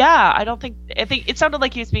 Yeah, I think it sounded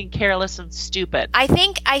like he was being careless and stupid. I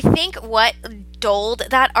think what dulled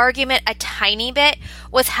that argument a tiny bit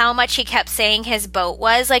was how much he kept saying his boat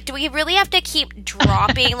was. Like, do we really have to keep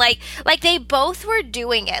dropping? like they both were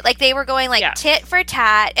doing it. Like, they were going like tit for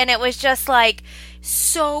tat, and it was just like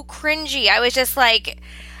so cringy. I was just like,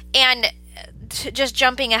 and just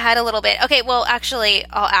jumping ahead a little bit. Okay, well, actually,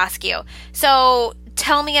 I'll ask you. So,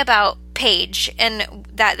 tell me about Paige and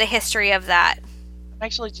the history of that. I'm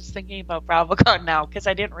actually just thinking about BravoCon now because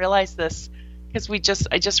I didn't realize this. Because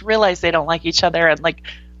I just realized they don't like each other, and like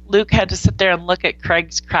Luke had to sit there and look at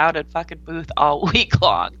Craig's crowded fucking booth all week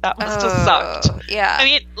long. That must have sucked. Yeah. I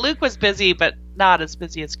mean, Luke was busy, but not as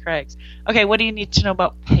busy as Craig's. Okay, what do you need to know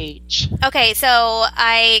about Paige? Okay, so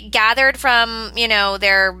I gathered from,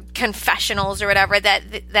 their confessionals or whatever that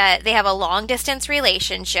they have a long distance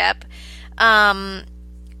relationship.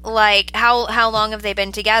 Like how long have they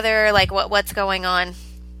been together? Like what's going on?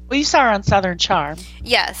 Well, you saw her on Southern Charm.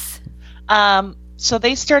 Yes. So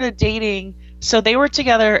they started dating. So they were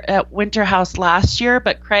together at Winter House last year,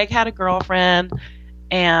 but Craig had a girlfriend,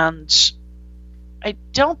 and I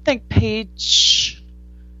don't think Paige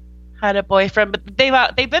had a boyfriend, but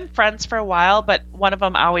they've been friends for a while. But one of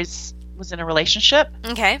them always was in a relationship.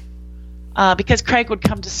 Okay. Because Craig would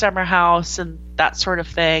come to Summer House and that sort of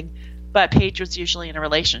thing, but Paige was usually in a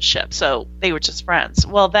relationship, so they were just friends.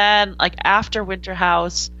 Well, then, like after Winter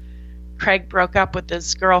House, Craig broke up with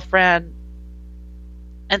his girlfriend,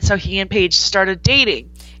 and so he and Paige started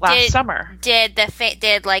dating last summer. Did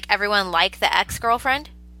like everyone like the ex-girlfriend?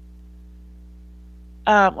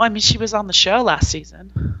 Well, I mean, she was on the show last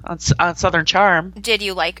season on Southern Charm. Did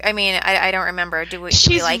you like? I mean, I don't remember. Do we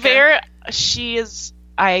like her? She is.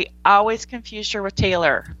 I always confused her with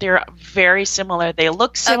Taylor. They're very similar. They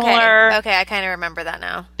look similar. Okay, I kind of remember that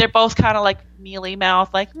now. They're both kind of like mealy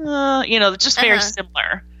mouth, like just very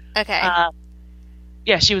similar. Okay.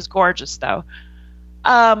 Yeah, she was gorgeous though.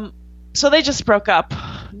 So they just broke up.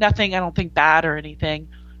 Nothing, I don't think, bad or anything.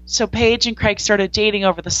 So Paige and Craig started dating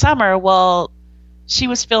over the summer. Well, she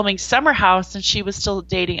was filming Summer House, and she was still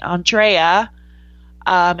dating Andrea,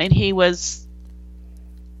 and he was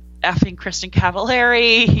effing Kristen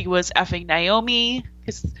Cavallari. He was effing Naomi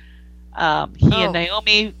because he and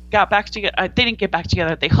Naomi got back together. They didn't get back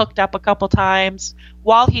together. They hooked up a couple times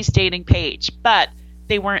while he's dating Paige, but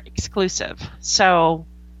they weren't exclusive. So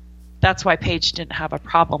that's why Paige didn't have a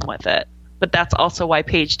problem with it. But that's also why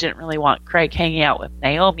Paige didn't really want Craig hanging out with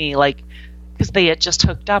Naomi, like, because they had just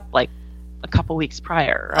hooked up like a couple weeks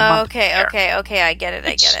prior. Okay. I get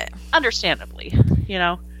it. Understandably,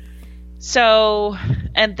 So,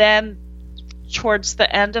 and then towards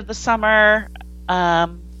the end of the summer,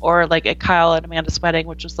 or like at Kyle and Amanda's wedding,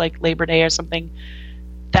 which was like Labor Day or something,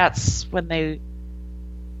 that's when they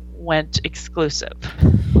went exclusive.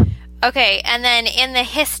 Okay, and then in the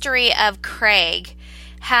history of Craig,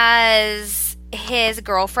 has his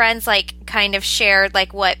girlfriends like kind of shared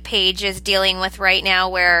like what Paige is dealing with right now,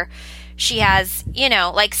 where she has,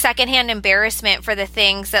 like secondhand embarrassment for the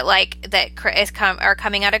things that are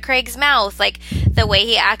coming out of Craig's mouth, like the way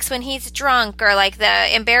he acts when he's drunk, or like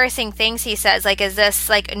the embarrassing things he says. Like, is this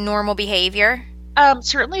like normal behavior?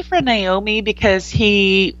 Certainly for Naomi, because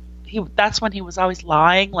he that's when he was always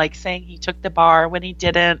lying, like saying he took the bar when he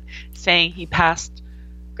didn't, saying he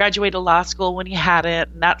graduated law school when he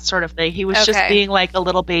hadn't, and that sort of thing. He was just being like a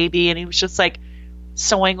little baby, and he was just like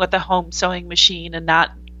sewing with a home sewing machine and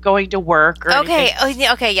not going to work or anything.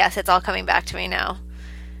 Okay, yes, it's all coming back to me now.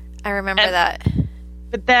 I remember that.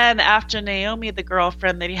 But then after Naomi, the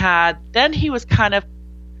girlfriend that he had, then he was kind of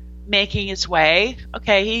making his way.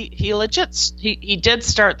 Okay, he did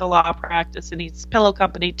start the law practice, and his pillow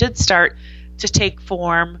company did start to take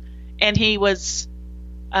form, and he was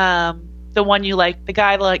the one the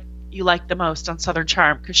guy like you like the most on Southern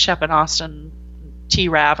Charm, because Shep and Austin,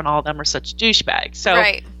 T-Rav, and all of them are such douchebags. So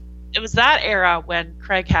right. It was that era when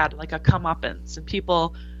Craig had like a comeuppance, and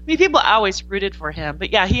people always rooted for him,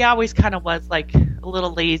 but yeah, he always kind of was like a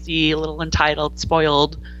little lazy, a little entitled,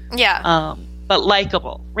 spoiled. Yeah. But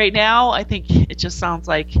likable. Right now, I think it just sounds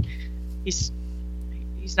like he's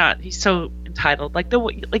so entitled. Like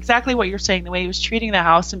exactly what you're saying, the way he was treating the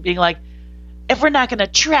house and being like, if we're not going to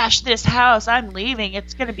trash this house, I'm leaving.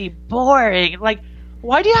 It's going to be boring. Like,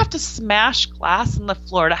 why do you have to smash glass on the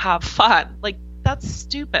floor to have fun? Like, that's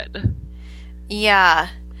stupid. Yeah.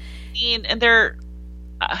 I mean, and they're...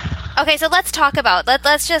 Okay, so let's talk about...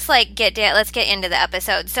 Let's just, like, let's get into the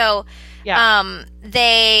episode. So, yeah.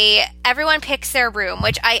 Everyone picks their room,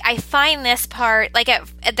 which I find this part, like,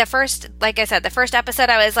 at the first... Like I said, the first episode,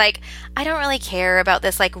 I was like, I don't really care about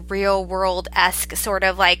this, like, real-world-esque sort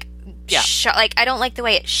of, like... Yeah. Like, I don't like the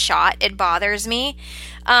way it's shot. It bothers me.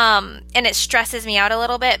 And it stresses me out a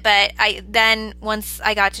little bit, but once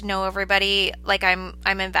I got to know everybody, like I'm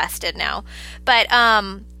invested now. But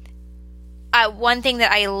one thing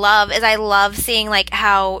that I love seeing like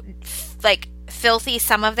how like filthy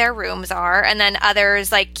some of their rooms are, and then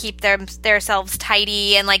others like keep themselves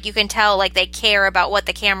tidy, and like you can tell like they care about what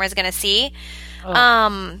the camera's going to see.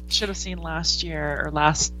 Should have seen last year or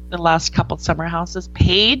the last couple Summer Houses.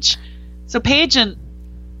 Paige and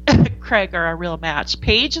Craig are a real match.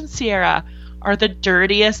 Paige and Sierra are the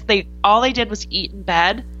dirtiest. All they did was eat in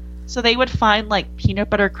bed. So they would find like peanut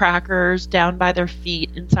butter crackers down by their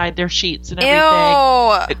feet, inside their sheets and everything.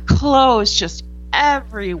 Ew. The clothes just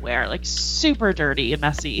everywhere, like super dirty and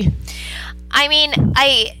messy. I mean,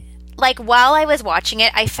 while I was watching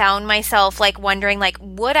it, I found myself like wondering, like,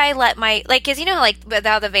 would I let my, like, cause like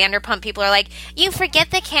without the Vanderpump people are like, you forget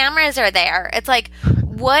the cameras are there. It's like,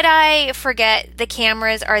 would I forget the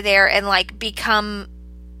cameras are there and like become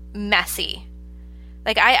messy?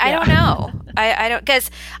 Like, I don't know. I don't,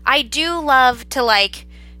 cause I do love to like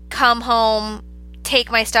come home, take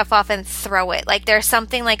my stuff off and throw it. Like there's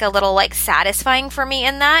something like a little like satisfying for me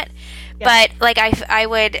in that. Yeah. But like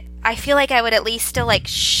I feel like I would at least still like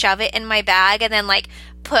shove it in my bag and then like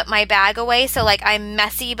put my bag away so like I'm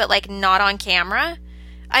messy but like not on camera.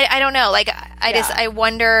 I don't know. Like I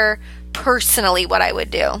wonder personally what I would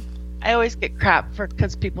do. I always get crap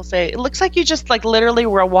because people say it looks like you just like literally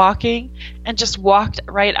were walking and just walked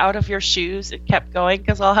right out of your shoes and kept going,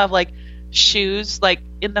 because I'll have like shoes like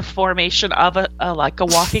in the formation of a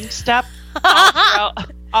walking step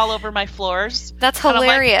all over my floors. That's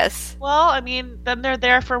hilarious. Like, well, I mean, then they're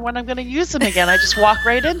there for when I'm going to use them again. I just walk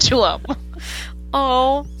right into them.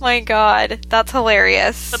 Oh my God, that's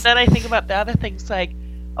hilarious. But then I think about the other things like,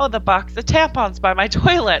 oh, the box of tampons by my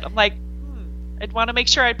toilet. I'm like, I'd want to make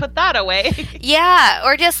sure I put that away. Yeah,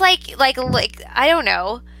 or just like I don't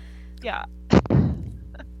know. Yeah.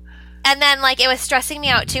 And then like it was stressing me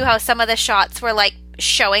out too how some of the shots were like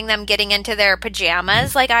showing them getting into their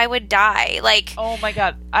pajamas. Like I would die. Like, oh my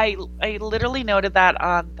God, I literally noted that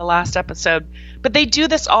on the last episode. But they do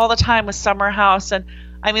this all the time with Summer House, and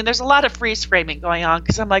I mean, there's a lot of freeze framing going on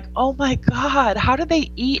because I'm like, oh my God, how do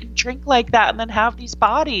they eat and drink like that and then have these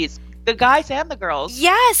bodies? The guys and the girls.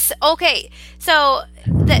 Yes. Okay. So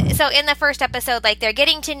in the first episode, like they're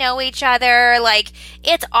getting to know each other. Like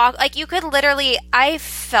it's like you could literally. I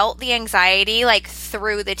felt the anxiety like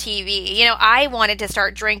through the TV. You know, I wanted to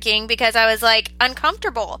start drinking because I was like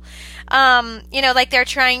uncomfortable. You know, like they're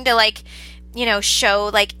trying to like, you know, show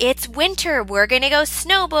like it's winter. We're gonna go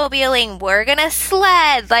snowmobiling. We're gonna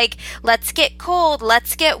sled. Like let's get cold.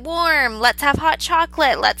 Let's get warm. Let's have hot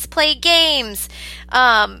chocolate. Let's play games.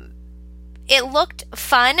 It looked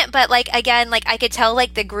fun, but like again, like I could tell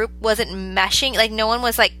like the group wasn't meshing, like no one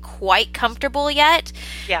was like quite comfortable yet.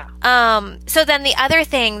 Yeah. So then the other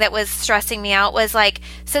thing that was stressing me out was like,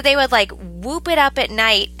 so they would like whoop it up at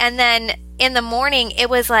night, and then in the morning it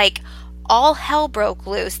was like all hell broke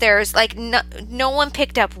loose. There's like no one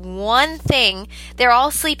picked up one thing. They're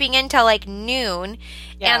all sleeping until like noon.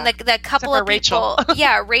 Yeah. And the couple of people,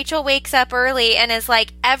 Rachel wakes up early and is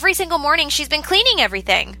like every single morning she's been cleaning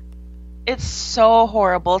everything. It's so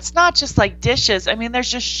horrible. It's not just like dishes. I mean, there's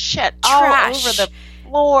just shit all over the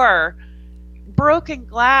floor, broken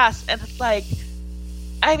glass, and it's like,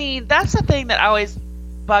 I mean, that's the thing that always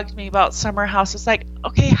bugged me about Summer House. It's like,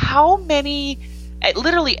 okay, how many?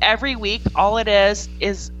 Literally every week, all it is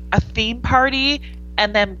a theme party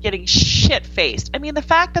and them getting shit faced. I mean, the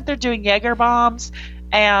fact that they're doing Jaeger bombs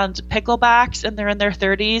and picklebacks and they're in their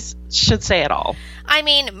 30s should say it all. I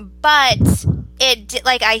mean, but it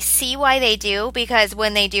like I see why they do, because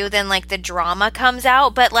when they do, then like the drama comes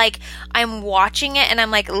out. But like I'm watching it and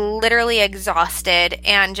I'm like literally exhausted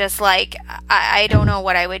and just like I don't know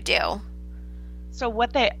what I would do. So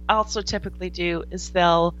what they also typically do is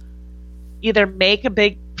they'll either make a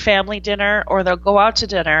big family dinner or they'll go out to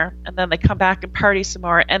dinner and then they come back and party some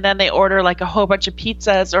more, and then they order like a whole bunch of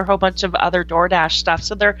pizzas or a whole bunch of other DoorDash stuff.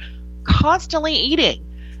 So they're constantly eating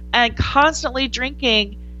and constantly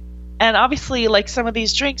drinking. And obviously, like some of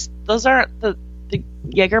these drinks, those aren't the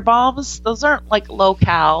Jaeger bombs. Those aren't like low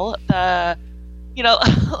cal.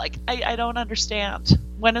 Like I don't understand.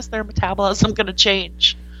 When is their metabolism going to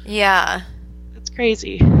change? Yeah, it's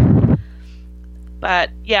crazy. But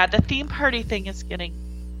yeah, the theme party thing is getting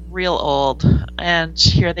real old, and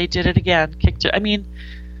here they did it again. I mean,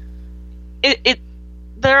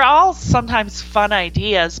 they're all sometimes fun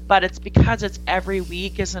ideas, but it's because it's every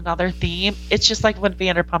week is another theme. It's just like when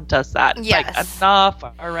Vanderpump does that. It's like, enough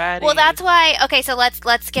already. Well, that's why. Okay, so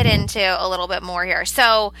let's get into a little bit more here.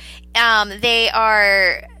 So, they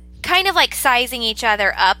are kind of like sizing each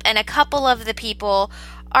other up, and a couple of the people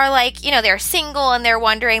are like, you know, they're single and they're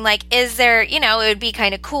wondering like, is there, you know, it would be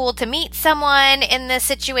kind of cool to meet someone in this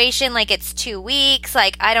situation. Like it's 2 weeks.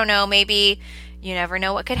 Like, I don't know, maybe you never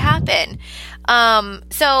know what could happen.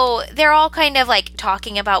 So they're all kind of like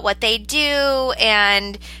talking about what they do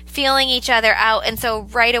and feeling each other out. And so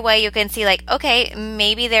right away you can see like, okay,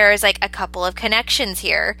 maybe there's like a couple of connections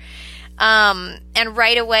here. And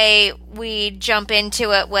right away we jump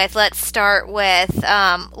into it with, let's start with,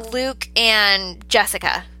 Luke and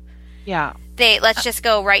Jessica. Yeah. Let's just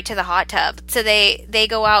go right to the hot tub. So they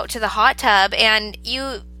go out to the hot tub and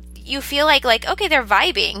you feel like, okay, they're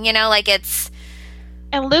vibing, you know, like it's.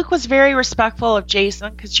 And Luke was very respectful of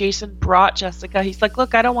Jason because Jason brought Jessica. He's like,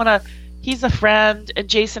 look, I don't want to, he's a friend. And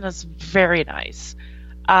Jason is very nice.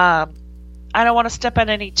 I don't want to step on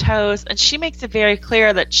any toes. And she makes it very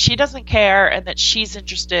clear that she doesn't care and that she's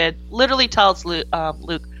interested. Literally tells Luke,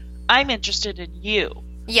 I'm interested in you.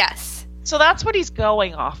 Yes. So that's what he's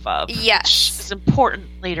going off of. Yes. Which is important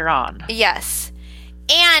later on. Yes.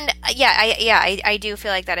 And I do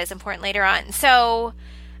feel like that is important later on. So,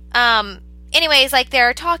 anyways, like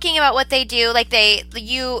they're talking about what they do. Like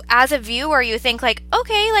you as a viewer, you think like,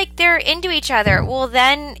 okay, like they're into each other. Well,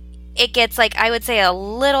 then it gets like, I would say a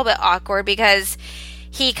little bit awkward because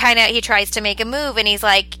he tries to make a move and he's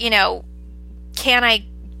like, you know, can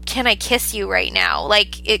I kiss you right now?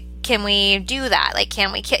 Like can we do that? Like,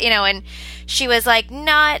 can we you know, and she was like,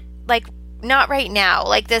 not right now.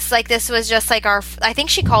 Like this was just like I think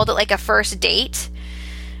she called it like a first date.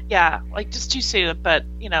 Yeah, like just too soon, but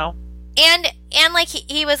you know. And like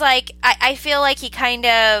he was like, I feel like he kind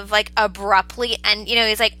of like abruptly, and you know,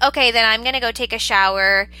 he's like, okay, then I'm gonna go take a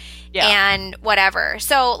shower and whatever.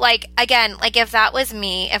 So like, again, like if that was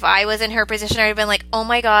me, if I was in her position, I'd have been like, oh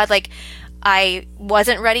my God, like I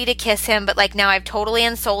wasn't ready to kiss him, but like now I've totally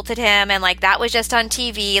insulted him, and like that was just on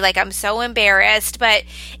TV, like I'm so embarrassed. But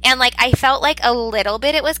and like I felt like a little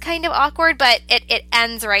bit it was kind of awkward, but it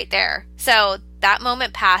ends right there. So that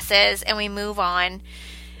moment passes and we move on.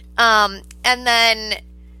 And then,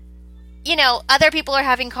 you know, other people are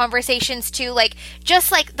having conversations too, like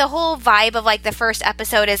just like the whole vibe of like the first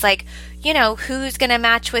episode is like, you know, who's gonna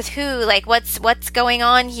match with who, like what's going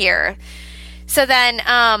on here. So then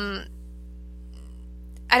I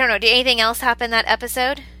don't know, did anything else happen that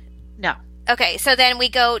episode? No. Okay, so then we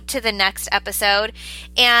go to the next episode,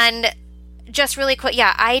 and just really quick,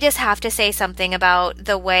 I just have to say something about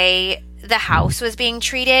the way the house was being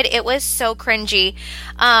treated. It was so cringy.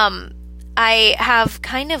 I have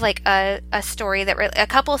kind of like a story a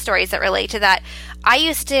couple stories that relate to that. I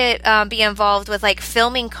used to be involved with like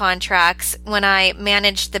filming contracts when I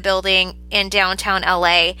managed the building in downtown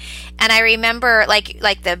LA, and I remember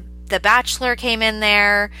like the Bachelor came in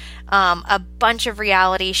there, a bunch of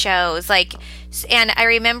reality shows, like, and I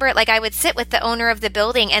remember like I would sit with the owner of the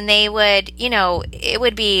building, and they would, you know, it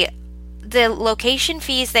would be the location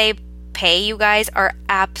fees they pay you guys are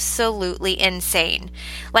absolutely insane.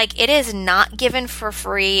 Like it is not given for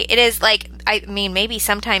free. It is like, I mean, maybe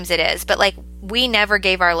sometimes it is, but like we never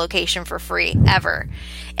gave our location for free ever.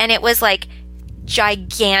 And it was like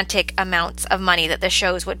gigantic amounts of money that the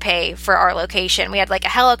shows would pay for our location. We had like a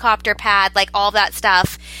helicopter pad, like all that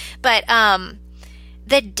stuff. But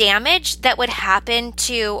the damage that would happen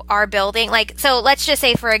to our building, like, so let's just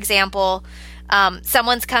say, for example,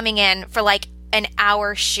 someone's coming in for like an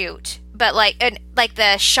hour shoot, but like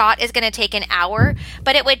the shot is going to take an hour,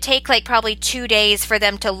 but it would take like probably 2 days for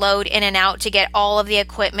them to load in and out, to get all of the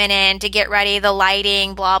equipment in, to get ready, the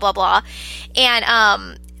lighting, blah, blah, blah.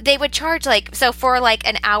 And they would charge like, so for like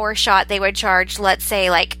an hour shot, they would charge, let's say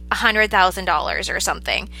like $100,000 or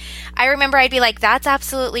something. I remember I'd be like, that's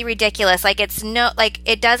absolutely ridiculous. Like it's no, like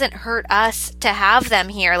it doesn't hurt us to have them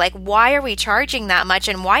here. Like why are we charging that much,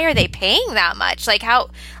 and why are they paying that much? Like how,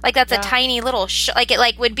 like that's a tiny little like it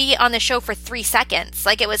like would be on the show for 3 seconds.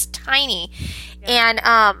 Like it was tiny. Yeah.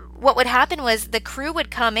 And what would happen was the crew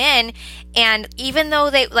would come in, and even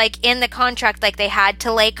though they, like in the contract, like they had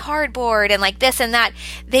to lay cardboard and like this and that,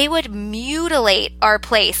 they would mutilate our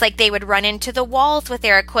place. Like they would run into the walls with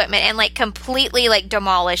their equipment and like completely like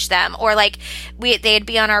demolish them, or like they'd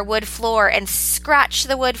be on our wood floor and scratch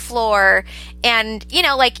the wood floor. And, you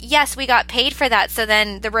know, like, yes, we got paid for that. So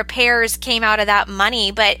then the repairs came out of that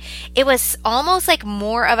money, but it was almost like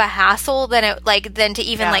more of a hassle than to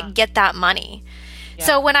even like get that money. Yeah.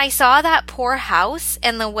 So when I saw that poor house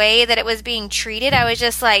and the way that it was being treated, I was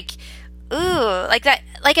just like, ooh, like that,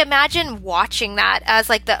 like imagine watching that as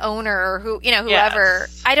like the owner or whoever.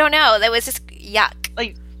 Yes. I don't know. That was just yuck.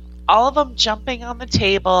 Like all of them jumping on the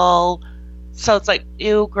table. So it's like,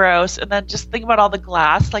 ew, gross. And then just think about all the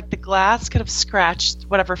glass. Like the glass could have scratched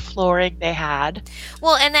whatever flooring they had.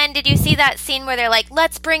 Well, and then did you see that scene where they're like,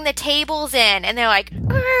 let's bring the tables in? And they're like,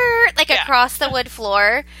 across the wood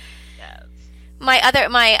floor. Yes. My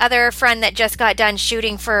other friend that just got done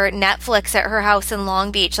shooting for Netflix at her house in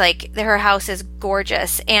Long Beach, like her house is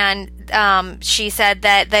gorgeous. And she said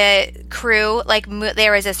that the crew, like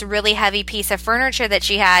there was this really heavy piece of furniture that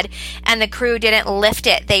she had, and the crew didn't lift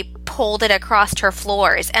it. They pulled it across her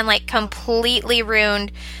floors and like completely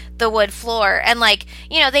ruined the wood floor. And like,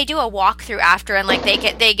 you know, they do a walkthrough after, and like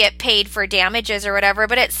they get paid for damages or whatever,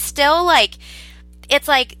 but it's still like, it's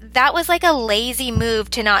like that was like a lazy move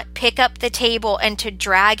to not pick up the table and to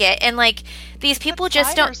drag it. And like these people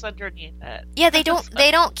just don't underneath it. Yeah, they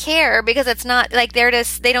don't care, because it's not like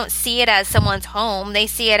they don't see it as someone's home. They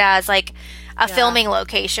see it as like a filming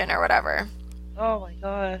location or whatever. Oh my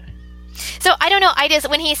God. So I don't know.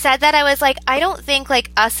 When he said that, I was like, I don't think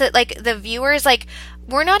like us, like the viewers, like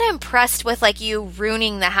we're not impressed with like you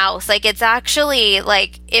ruining the house. Like it's actually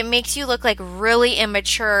like it makes you look like really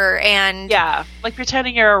immature and Yeah, like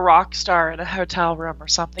pretending you're a rock star in a hotel room or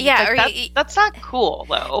something. Yeah, It's like, that's not cool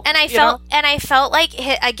though. And I felt like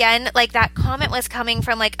again, like that comment was coming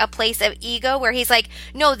from like a place of ego where he's like,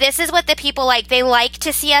 no, this is what the people like. They like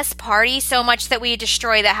to see us party so much that we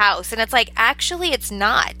destroy the house. And it's like, actually, it's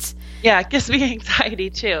not. Yeah, it gives me anxiety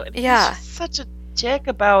too. And Yeah. he's just such a dick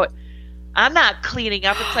about, I'm not cleaning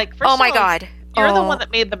up. It's like, first Oh of my all, God. you're the Oh. one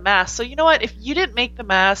that made the mess. So you know what? If you didn't make the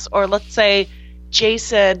mess, or let's say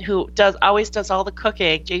Jason, who always does all the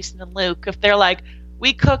cooking, Jason and Luke, if they're like,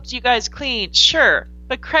 we cooked, you guys cleaned, sure.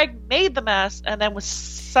 But Craig made the mess and then was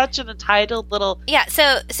such an entitled little. Yeah,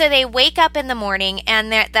 so they wake up in the morning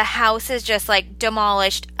and the house is just like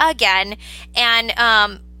demolished again,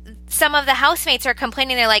 and some of the housemates are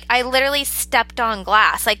complaining. They're like, I literally stepped on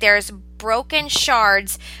glass. Like there's broken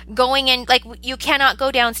shards going in. Like you cannot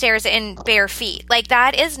go downstairs in bare feet. Like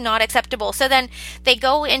that is not acceptable. So then they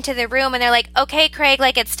go into the room and they're like, okay, Craig,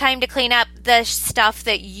 like it's time to clean up the stuff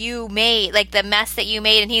that you made, like the mess that you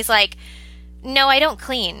made. And he's like, no, I don't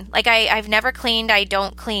clean. Like I've never cleaned. I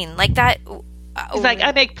don't clean like that. He's like,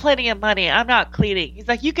 I make plenty of money. I'm not cleaning. He's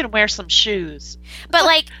like, you can wear some shoes. But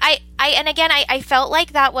like and again, I felt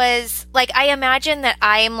like that was like, I imagine that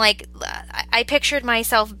I'm like, I pictured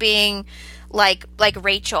myself being like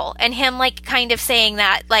Rachel and him like kind of saying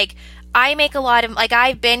that like, I make a lot of, like,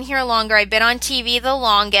 I've been here longer. I've been on TV the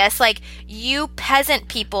longest. Like, you peasant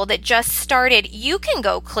people that just started, you can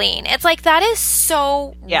go clean. It's like, that is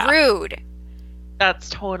so rude. That's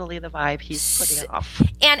totally the vibe he's putting off.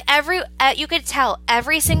 And you could tell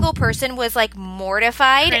every single person was like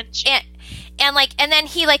mortified. Cringe. And then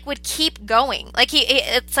he like would keep going. Like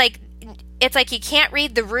it's like he can't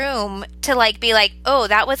read the room to like be like, oh,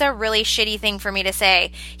 that was a really shitty thing for me to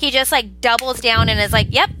say. He just like doubles down and is like,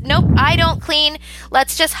 yep, nope, I don't clean.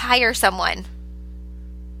 Let's just hire someone.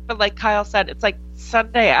 But like Kyle said, it's like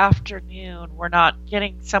Sunday afternoon. We're not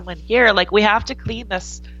getting someone here. Like we have to clean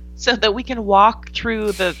this so that we can walk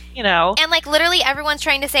through the, And like literally everyone's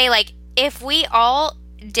trying to say like, if we all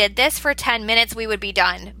did this for 10 minutes, we would be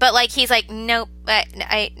done. But like, he's like, nope, no.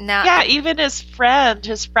 Yeah, even his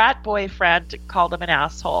frat boyfriend called him an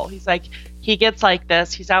asshole. He's like, he gets like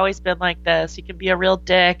this. He's always been like this. He can be a real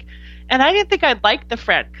dick. And I didn't think I'd like the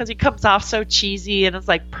friend because he comes off so cheesy and it's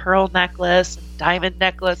like pearl necklace and diamond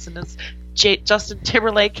necklace and his Justin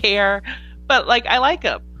Timberlake hair. But like, I like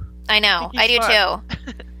him. I know. I do fun.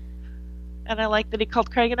 too. And I like that he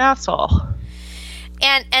called Craig an asshole.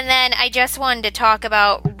 And then I just wanted to talk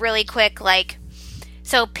about really quick, like,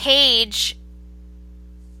 so Paige,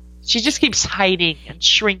 she just keeps hiding and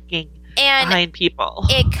shrinking behind people.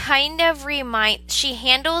 It kind of she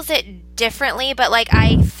handles it differently, but like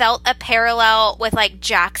I felt a parallel with like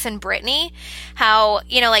Jax and Brittany, how,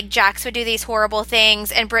 like Jax would do these horrible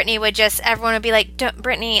things and Brittany would everyone would be like,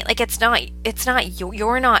 Brittany, like it's not you,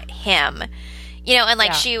 you're not him. And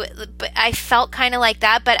like I felt kind of like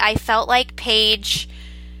that, but I felt like Paige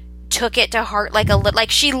took it to heart like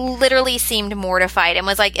she literally seemed mortified and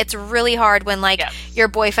was like, it's really hard when like your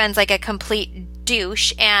boyfriend's like a complete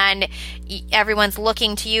douche and everyone's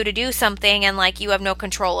looking to you to do something and like you have no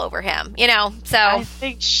control over him, so I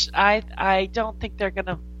think I don't think they're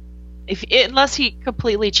gonna unless he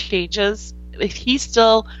completely changes. If he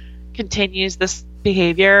still continues this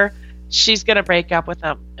behavior, she's going to break up with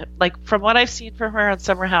him. Like, from what I've seen from her on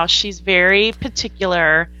Summer House, she's very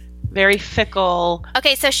particular, very fickle.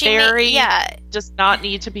 Okay, so she does not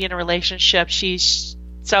need to be in a relationship. If she's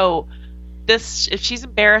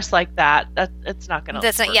embarrassed like that it's not going to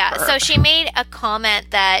work for her. So she made a comment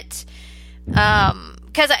that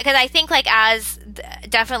because I think like as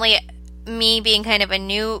definitely me being kind of a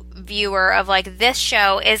new viewer of like this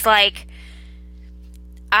show is like,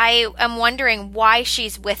 I am wondering why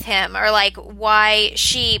she's with him or like why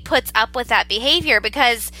she puts up with that behavior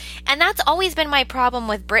and that's always been my problem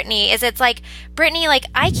with Brittany is it's like, Brittany, like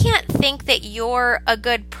I can't think that you're a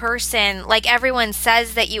good person like everyone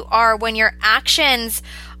says that you are when your actions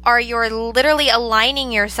are you're literally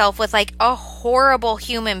aligning yourself with like a horrible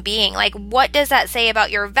human being. Like what does that say about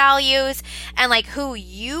your values and like who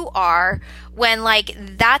you are when like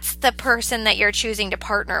that's the person that you're choosing to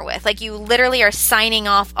partner with? Like you literally are signing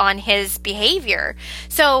off on his behavior.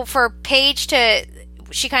 So for Paige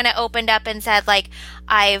she kind of opened up and said like,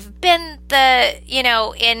 I've been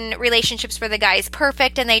in relationships where the guy's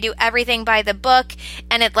perfect and they do everything by the book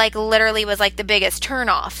and it like literally was like the biggest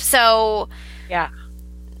turnoff. So yeah.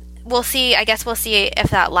 We'll see. I guess we'll see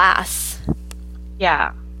if that lasts.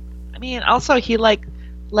 Yeah. I mean, also he like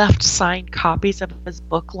left signed copies of his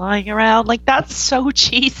book lying around. Like, that's so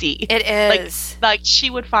cheesy. It is. Like she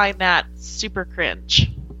would find that super cringe.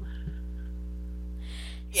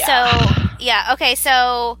 Yeah. So, yeah, okay,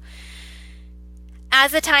 so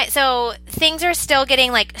so things are still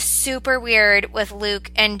getting like super weird with Luke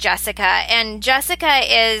and Jessica. And Jessica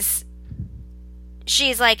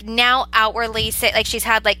she's like now outwardly like she's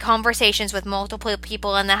had like conversations with multiple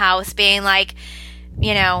people in the house being like,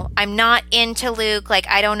 you know, I'm not into Luke. Like,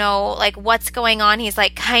 I don't know, like, what's going on. He's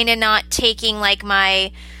like kind of not taking like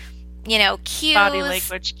my, you know, cues. Body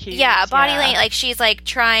language cues. Yeah, body language. Like, she's like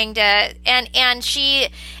trying to, and she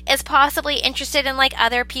is possibly interested in like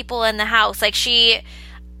other people in the house. Like, she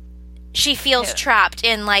feels trapped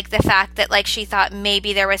in like the fact that like she thought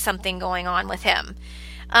maybe there was something going on with him.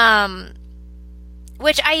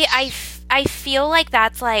 Which I feel like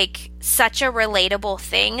that's like such a relatable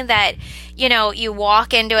thing that, you know, you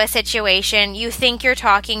walk into a situation, you think you're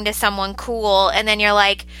talking to someone cool, and then you're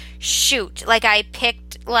like, shoot, like I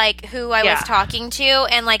picked like who I was talking to,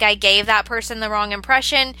 and like I gave that person the wrong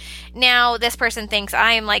impression. Now this person thinks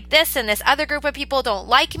I am like this, and this other group of people don't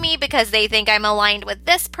like me because they think I'm aligned with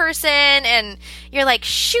this person, and you're like,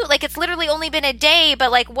 shoot, like it's literally only been a day, but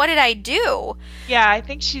like what did I do? Yeah, I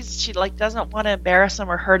think she like doesn't want to embarrass him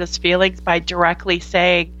or hurt his feelings by directly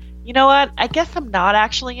saying, you know what, I guess I'm not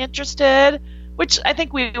actually interested, which I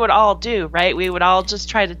think we would all do, right? We would all just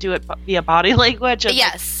try to do it via body language and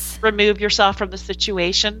yes, like, remove yourself from the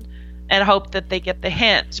situation and hope that they get the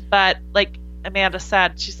hint. But like Amanda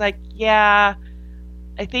said, she's like, yeah,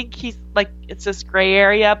 I think he's like, it's this gray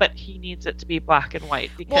area, but he needs it to be black and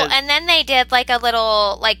white. Because, well, and then they did like a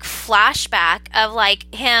little like flashback of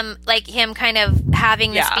like him kind of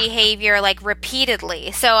having this behavior like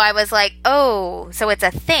repeatedly. So I was like, oh, so it's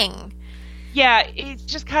a thing. Yeah, he's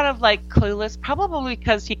just kind of like clueless, probably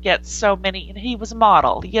because he gets so many, and he was a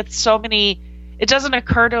model. He gets so many, it doesn't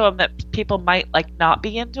occur to him that people might like not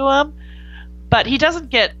be into him, but he doesn't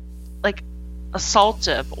get like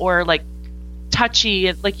assaultive or like touchy,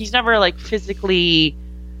 and like he's never like physically,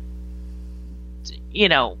 you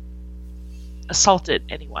know, assaulted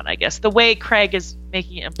anyone, I guess, the way Craig is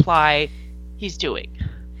making it imply he's doing,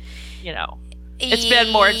 you know. It's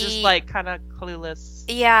been more just like kind of clueless.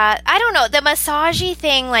 Yeah, I don't know, the massagey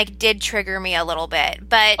thing like did trigger me a little bit,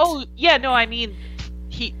 but oh yeah, no, I mean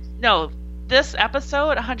this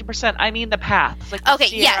episode 100%, I mean the past, like okay,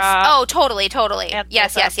 Sierra, yes, oh totally and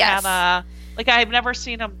yes Anna. Like I've never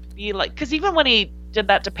seen him be like, because even when he did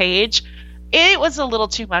that to Paige, it was a little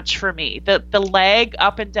too much for me. The leg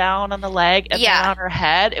up and down on the leg and then on her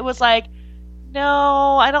head, it was like,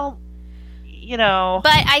 no, I don't, you know.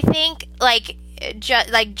 But I think like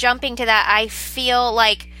jumping to that, I feel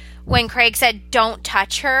like when Craig said don't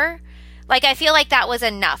touch her, like I feel like that was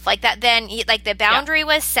enough, like that then like the boundary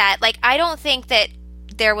was set. Like I don't think that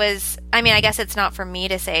there was, I mean, I guess it's not for me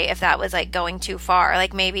to say if that was like going too far,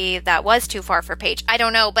 like maybe that was too far for Paige, I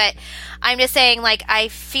don't know, but I'm just saying like I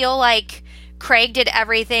feel like Craig did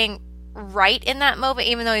everything right in that moment,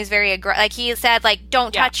 even though he's very like he said like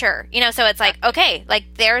don't touch her, you know, so it's like okay,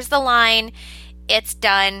 like there's the line, it's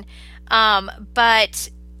done. But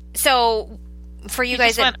so for you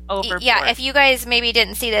guys, if you guys maybe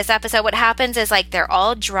didn't see this episode, what happens is like they're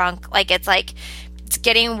all drunk, like it's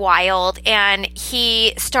getting wild, and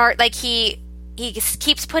he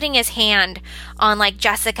keeps putting his hand on like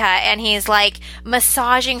Jessica, and he's like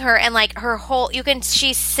massaging her, and like her whole,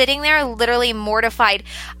 she's sitting there literally mortified.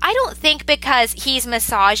 I don't think because he's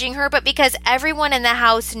massaging her, but because everyone in the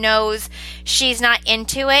house knows she's not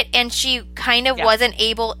into it, and she kind of wasn't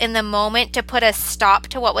able in the moment to put a stop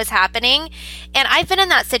to what was happening. And I've been in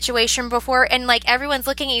that situation before, and like everyone's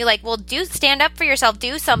looking at you like, well, stand up for yourself,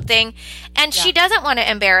 do something. And she doesn't want to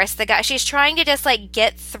embarrass the guy. She's trying to just like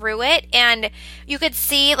get through it, and you could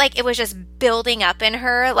see like it was just building up in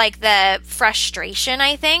her, like the frustration,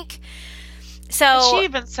 I think. So and she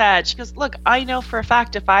even said, she goes, look, I know for a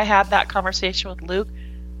fact if I had that conversation with Luke,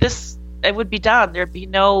 it would be done. There'd be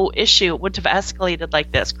no issue. It wouldn't have escalated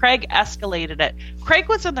like this. Craig escalated it. Craig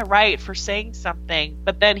was in the right for saying something,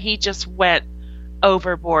 but then he just went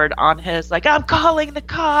overboard on his like, I'm calling the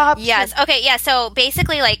cops. Yes. Okay. Yeah. So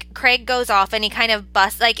basically, like Craig goes off and he kind of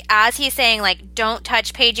busts, like as he's saying like, don't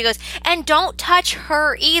touch Paige, he goes, and don't touch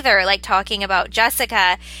her either, like talking about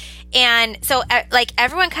Jessica. And so like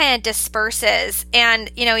everyone kind of disperses, and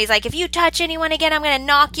you know, he's like, if you touch anyone again, I'm going to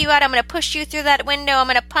knock you out. I'm going to push you through that window. I'm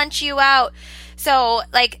going to punch you out. So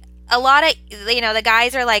like a lot of, you know, the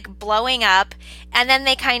guys are like blowing up, and then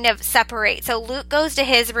they kind of separate. So Luke goes to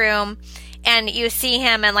his room, and you see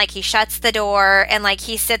him and like he shuts the door and like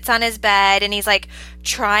he sits on his bed and he's like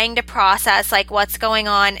trying to process like what's going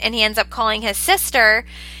on, and he ends up calling his sister.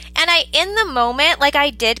 And in the moment, like I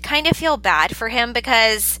did kind of feel bad for him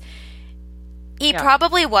because he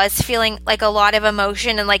probably was feeling like a lot of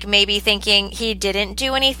emotion and like maybe thinking he didn't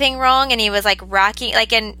do anything wrong, and he was like racking,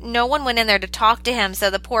 like, and no one went in there to talk to him. So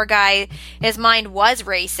the poor guy, his mind was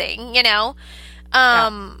racing, you know?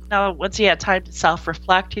 Now, once he had time to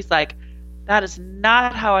self-reflect, he's like, that is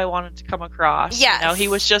not how I wanted to come across. Yes. You know, he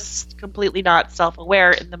was just completely not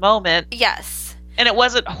self-aware in the moment. Yes. And it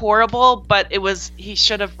wasn't horrible, but he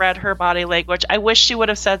should have read her body language. I wish she would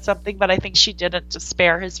have said something, but I think she didn't to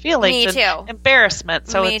spare his feelings. Me too. And embarrassment.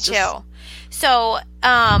 So Me too. So,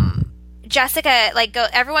 Jessica, like,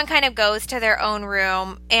 everyone kind of goes to their own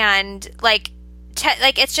room, and like,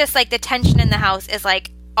 it's just like the tension in the house is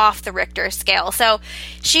like off the Richter scale. So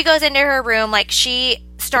she goes into her room, like she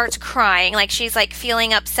starts crying, like she's like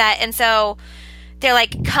feeling upset, and so they're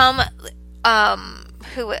like,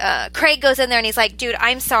 Craig goes in there and he's like, dude,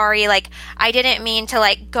 I'm sorry, like I didn't mean to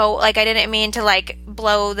like go, like I didn't mean to like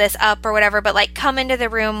blow this up or whatever, but like come into the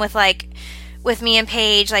room with me and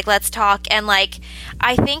Paige, like let's talk. And like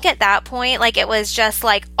I think at that point, like it was just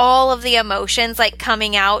like all of the emotions like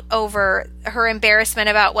coming out over her embarrassment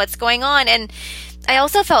about what's going on. And I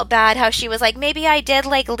also felt bad how she was like, maybe I did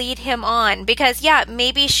like lead him on, because yeah,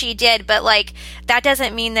 maybe she did, but like that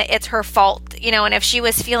doesn't mean that it's her fault, you know. And if she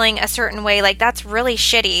was feeling a certain way, like that's really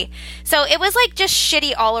shitty. So it was like just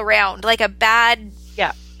shitty all around, like a bad,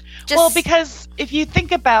 well, because if you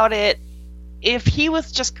think about it, if he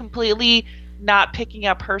was just completely not picking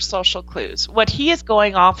up her social clues, what he is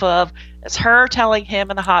going off of is her telling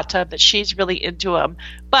him in the hot tub that she's really into him,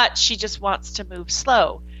 but she just wants to move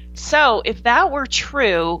slow. So if that were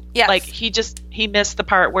true, like he missed the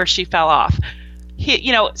part where she fell off.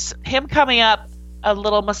 Him coming up, a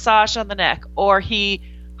little massage on the neck, or he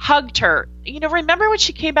hugged her. You know, remember when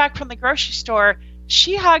she came back from the grocery store,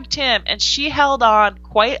 she hugged him and she held on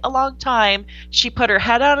quite a long time. She put her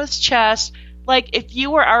head on his chest. Like if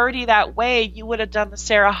you were already that way, you would have done the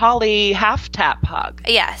Sarah Holly half tap hug.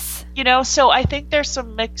 Yes. You know, so I think there's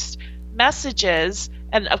some mixed messages,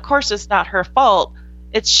 and of course it's not her fault.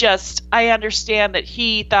 It's just, I understand that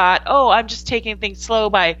he thought, oh, I'm just taking things slow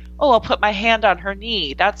by, I'll put my hand on her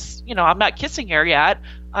knee. That's, I'm not kissing her yet.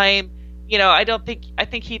 I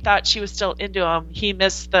think he thought she was still into him. He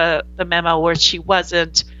missed the memo where she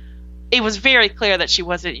wasn't. It was very clear that she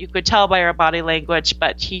wasn't. You could tell by her body language,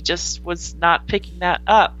 but he just was not picking that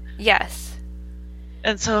up. Yes.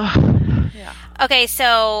 And so, yeah. Okay,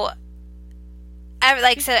 so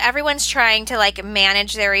everyone's trying to like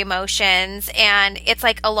manage their emotions, and it's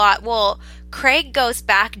like a lot. Well, Craig goes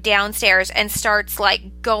back downstairs and starts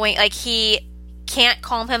like going, like he can't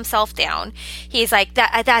calm himself down. He's like,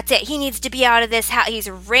 that's it. He needs to be out of this house. He's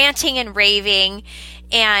ranting and raving.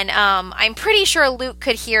 And I'm pretty sure Luke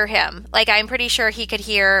could hear him. Like, I'm pretty sure he could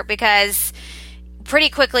hear, because pretty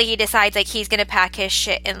quickly he decides like he's going to pack his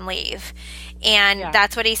shit and leave. And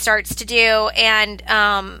that's what he starts to do. And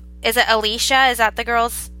is it Alicia? Is that the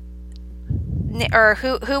girl's? Or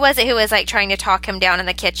who was it who was like trying to talk him down in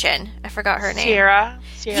the kitchen? I forgot her name. Sierra.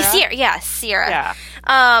 Yes, Sierra. Yeah.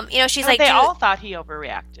 She's and like, they all thought he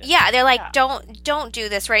overreacted. Yeah, they're like, don't do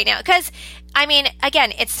this right now, because I mean,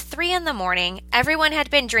 again, it's 3 a.m. Everyone had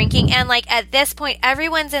been drinking, and like at this point,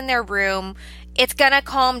 everyone's in their room. It's gonna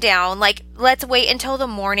calm down. Like, let's wait until the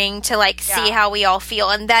morning to like see how we all feel,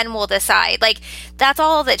 and then we'll decide. Like, that's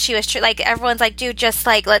all that she was like. Everyone's like, dude, just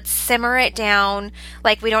like let's simmer it down.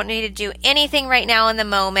 Like, we don't need to do anything right now in the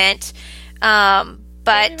moment. But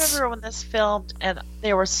I remember when this filmed, and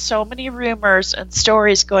there were so many rumors and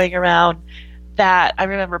stories going around that I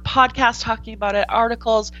remember podcasts talking about it,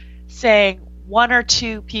 articles saying 1 or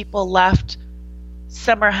 2 people left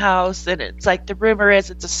Summer House, and it's like the rumor is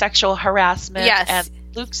it's a sexual harassment. Yes.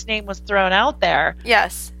 And Luke's name was thrown out there.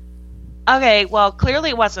 Yes. Okay, well, clearly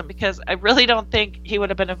it wasn't, because I really don't think he would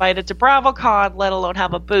have been invited to BravoCon, let alone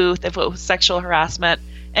have a booth, if it was sexual harassment.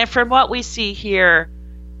 And from what we see here,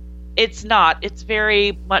 it's not. It's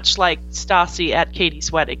very much like Stassi at Katie's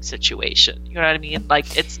wedding situation. You know what I mean?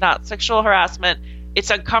 Like, it's not sexual harassment. It's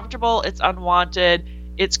uncomfortable. It's unwanted.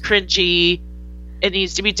 It's cringy. It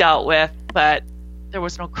needs to be dealt with. But there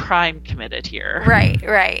was no crime committed here.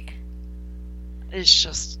 Right. It's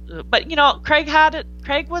just, but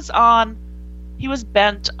Craig was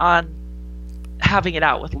bent on having it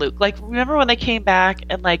out with Luke. Like, remember when they came back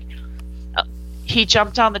and like, he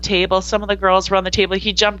jumped on the table. Some of the girls were on the table.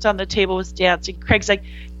 He jumped on the table, was dancing. Craig's like,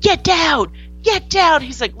 get down.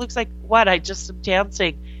 He's like, Luke's like, what? I just am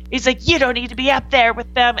dancing. He's like, you don't need to be up there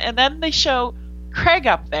with them. And then they show Craig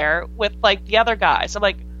up there with like the other guys. I'm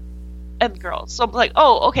like, and girls. So I'm like,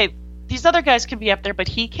 oh, okay, these other guys can be up there, but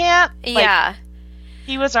he can't. Yeah.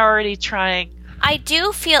 He was already trying. I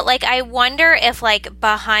do feel like I wonder if like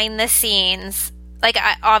behind the scenes, like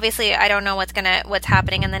obviously I don't know what's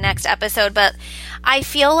happening in the next episode, but I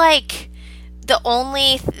feel like the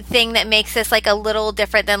only thing that makes this like a little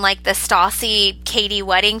different than like the Stassi Katie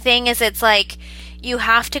wedding thing is it's like you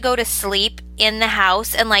have to go to sleep in the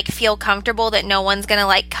house and like feel comfortable that no one's gonna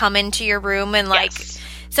like come into your room and like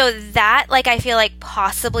so that like I feel like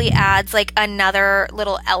possibly adds like another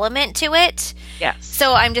little element to it. Yes.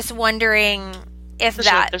 So I'm just wondering if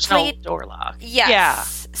there's no door lock. Yes. Yeah.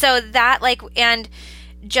 So that like and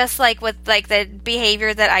just like with like the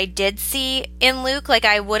behavior that I did see in Luke, like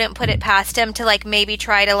I wouldn't put it past him to like maybe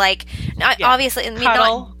try to like obviously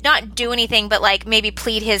not do anything, but like maybe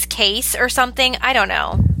plead his case or something. I don't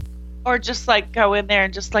know. Or just like go in there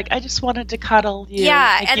and just like I just wanted to cuddle you.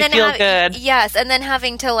 Yeah, make and you then feel good. Yes, and then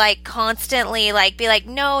having to like constantly like be like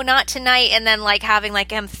no, not tonight, and then like having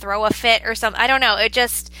like him throw a fit or something. I don't know. It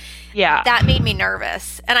just that made me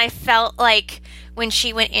nervous, and I felt like when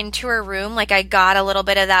she went into her room, like I got a little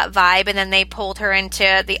bit of that vibe, and then they pulled her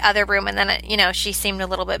into the other room, and then she seemed a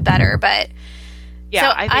little bit better. But yeah,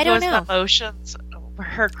 so, I think it was the emotions.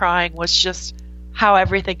 Her crying was just how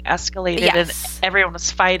everything escalated, and everyone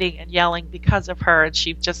was fighting and yelling because of her, and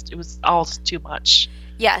it was all too much.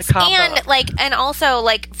 Yes, and also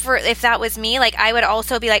like for if that was me, like I would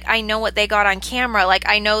also be like, I know what they got on camera. Like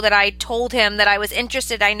I know that I told him that I was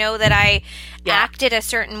interested. I know that I acted a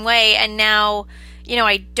certain way, and now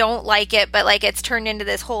I don't like it. But like it's turned into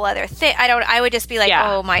this whole other thing. I would just be like,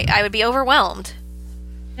 I would be overwhelmed.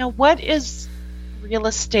 Now, what is real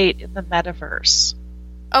estate in the metaverse?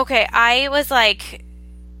 Okay, I was like.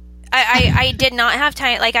 I did not have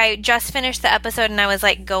time. Like, I just finished the episode and I was,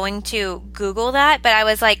 like, going to Google that, but I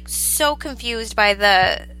was, like, so confused by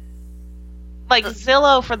the... Like,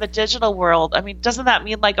 Zillow for the digital world. I mean, doesn't that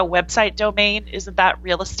mean, like, a website domain? Isn't that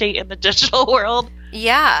real estate in the digital world?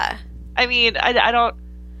 Yeah. I mean, I don't...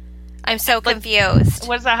 I'm so confused.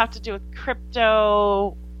 What does that have to do with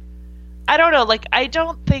crypto? I don't know. Like, I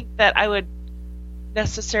don't think that I would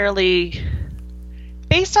necessarily...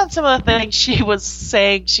 Based on some of the things she was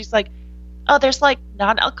saying, she's like, oh, there's like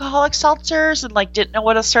non-alcoholic seltzers, and like didn't know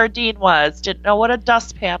what a sardine was, didn't know what a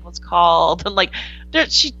dustpan was called, and like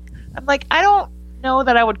I'm like, I don't know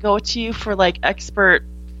that I would go to you for like expert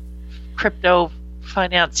crypto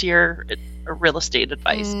financier or real estate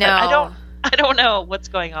advice. No, but I don't know what's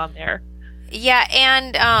going on there. Yeah,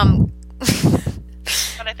 and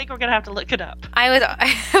but I think we're gonna have to look it up. I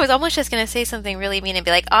was almost just gonna say something really mean and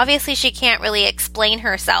be like, obviously she can't really explain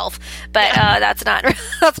herself, but that's not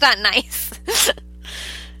nice.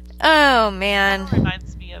 Oh man, that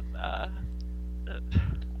reminds me of a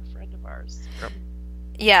friend of ours from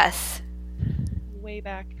way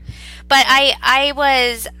back. But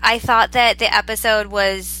I thought that the episode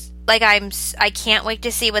was. Like I can't wait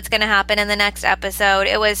to see what's going to happen in the next episode.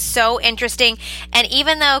 It was so interesting. And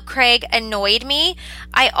even though Craig annoyed me,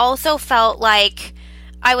 I also felt like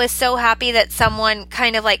I was so happy that someone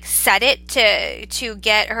kind of like said it to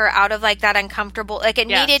get her out of like that uncomfortable, like it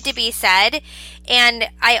needed to be said. And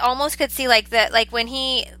I almost could see like that, like when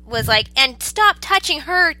he was like, and stop touching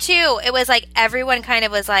her too. It was like everyone kind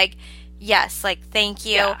of was like, yes, like, thank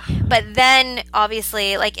you. Yeah. But then,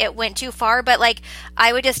 obviously, like, it went too far. But, like,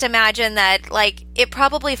 I would just imagine that, like, it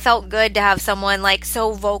probably felt good to have someone, like,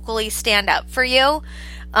 so vocally stand up for you.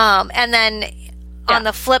 And then, on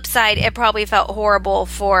the flip side, it probably felt horrible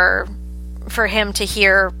for him to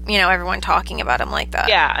hear, everyone talking about him like that.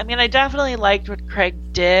 Yeah, I mean, I definitely liked what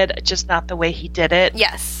Craig did, just not the way he did it.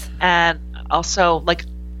 Yes. And also, like,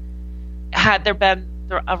 had there been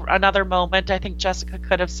another moment, I think Jessica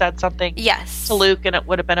could have said something to Luke and it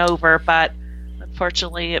would have been over, but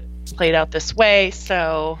unfortunately it played out this way.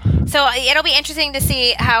 So it'll be interesting to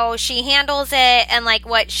see how she handles it and like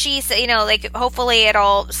what she's, like hopefully it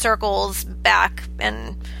all circles back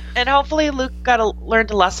and hopefully Luke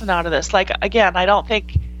learned a lesson out of this. Like, again,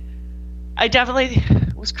 I definitely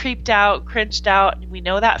was creeped out, cringed out, and we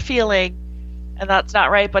know that feeling and that's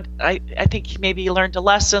not right, but I think maybe he learned a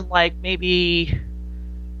lesson, like maybe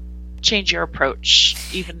change your approach.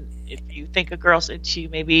 Even if you think a girl's into you,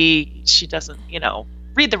 maybe she doesn't,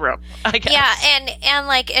 read the room, I guess. Yeah,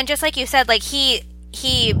 and just like you said, like he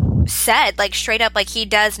said, like straight up, like he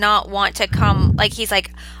does not want to come, like he's like,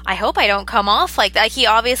 I hope I don't come off like that. He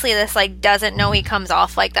obviously doesn't know he comes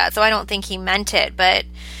off like that, so I don't think he meant it, but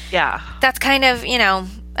yeah, that's kind of,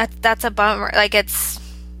 that's a bummer. Like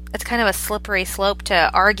it's kind of a slippery slope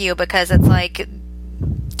to argue because it's like,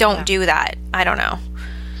 don't do that. I don't know.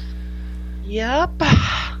 Yep.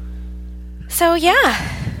 So yeah.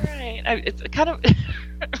 Right. It's kind of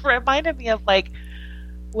reminded me of like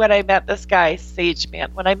when I met this guy, Sage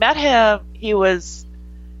Man. When I met him, he was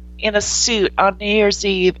in a suit on New Year's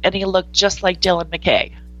Eve, and he looked just like Dylan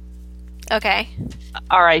McKay. Okay.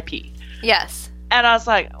 R.I.P. Yes. And I was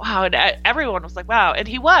like, wow. And everyone was like, wow. And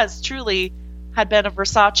he was truly had been a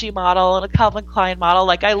Versace model and a Calvin Klein model.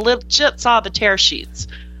 Like, I legit saw the tear sheets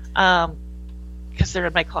because they're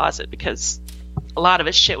in my closet, because a lot of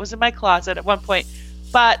his shit was in my closet at one point.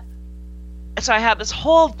 But so I had this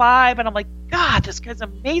whole vibe, and I'm like, God, this guy's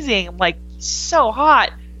amazing. I'm like, he's so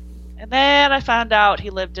hot. And then I found out he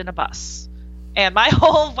lived in a bus, and my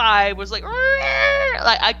whole vibe was like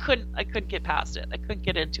I couldn't get past it. I couldn't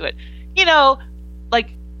get into it. You know, like,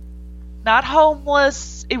 not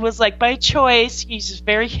homeless. It was like by choice. He's just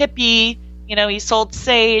very hippie. You know, he sold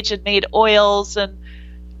sage and made oils and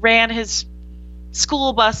ran his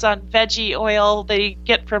school bus on veggie oil they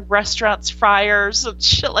get from restaurants, fryers and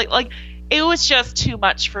shit. Like it was just too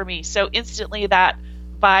much for me. So instantly that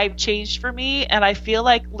vibe changed for me, and I feel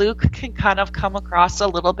like Luke can kind of come across a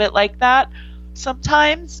little bit like that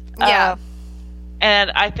sometimes. Yeah.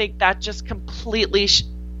 And I think that just completely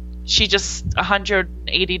she just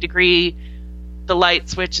 180 degree, the light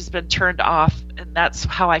switch has been turned off, and that's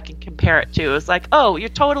how I can compare it to. It's like, oh, you're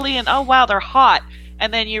totally in, oh wow, they're hot,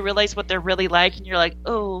 and then you realize what they're really like, and you're like,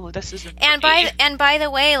 oh, this isn't. And by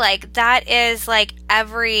the way, like, that is like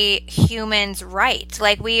every human's right.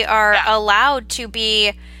 Like, we are allowed to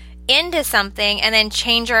be into something and then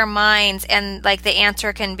change our minds, and like the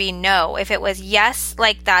answer can be no. If it was yes,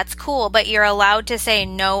 like, that's cool, but you're allowed to say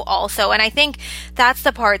no also. And I think that's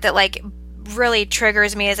the part that like really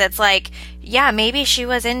triggers me, is it's like, yeah, maybe she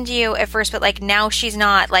was into you at first, but like now she's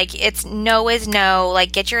not. Like, it's no is no.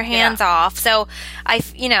 Like, get your hands off. So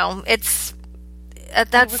it's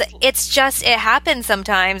just, it happens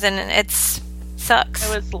sometimes, and it's sucks.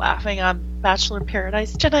 I was laughing on Bachelor in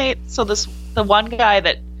Paradise tonight. So the one guy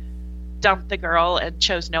that dumped the girl and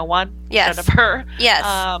chose no one instead of her.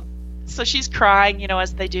 Yes. So she's crying,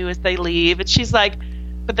 as they do as they leave, and she's like,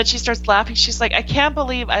 but then she starts laughing. She's like, I can't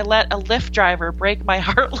believe I let a Lyft driver break my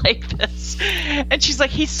heart like this. And she's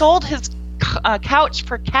like, he sold his couch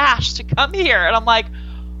for cash to come here. And I'm like,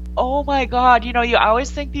 oh my God. You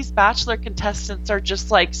always think these Bachelor contestants are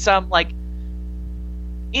just like some like,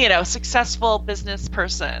 successful business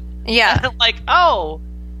person. Yeah. And I'm like, oh,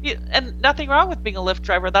 and nothing wrong with being a Lyft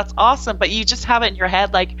driver. That's awesome. But you just have it in your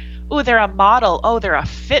head like, oh, they're a model. Oh, they're a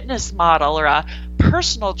fitness model or a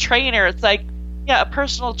personal trainer. It's like, yeah, a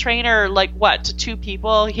personal trainer, like what, to two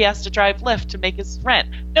people, he has to drive Lyft to make his rent.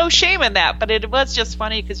 No shame in that, but it was just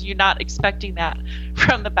funny because you're not expecting that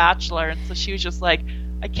from The Bachelor. And so she was just like,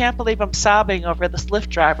 I can't believe I'm sobbing over this Lyft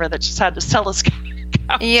driver that just had to sell his couch.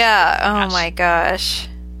 Yeah, oh my gosh.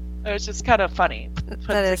 It was just kind of funny.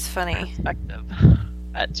 That is funny. Perspective.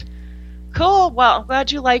 But cool. Well, I'm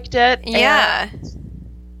glad you liked it. Yeah.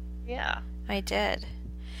 Yeah. I did.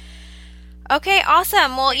 Okay,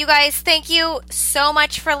 awesome. Well, you guys, thank you so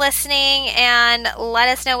much for listening, and let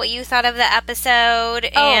us know what you thought of the episode.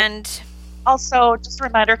 And also, just a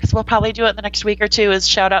reminder, because we'll probably do it in the next week or two, is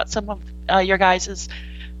shout out some of your guys'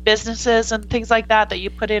 businesses and things like that you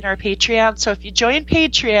put in our Patreon. So if you join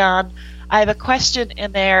Patreon, I have a question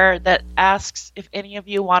in there that asks if any of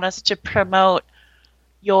you want us to promote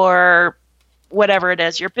your whatever it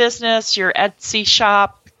is, your business, your Etsy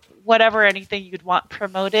shop, whatever, anything you'd want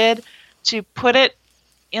promoted, to put it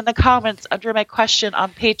in the comments under my question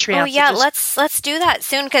on Patreon. Oh yeah, so let's do that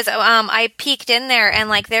soon, because I peeked in there, and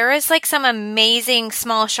like there is like some amazing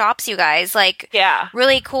small shops, you guys, like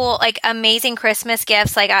really cool, like amazing Christmas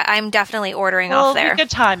gifts. Like I'm definitely ordering off there.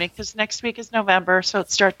 Good timing, because next week is November, so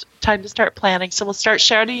it's time to start planning. So we'll start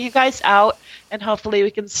shouting you guys out, and hopefully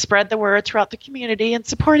we can spread the word throughout the community and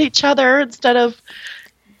support each other instead of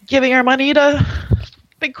giving our money to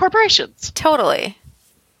big corporations. Totally.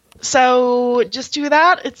 So just do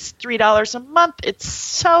that. It's $3 a month. It's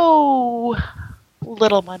so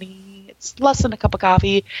little money. It's less than a cup of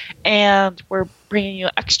coffee. And we're bringing you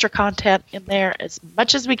extra content in there as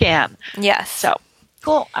much as we can. Yes. So,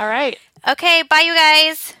 cool. All right. Okay. Bye, you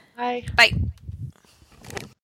guys. Bye. Bye.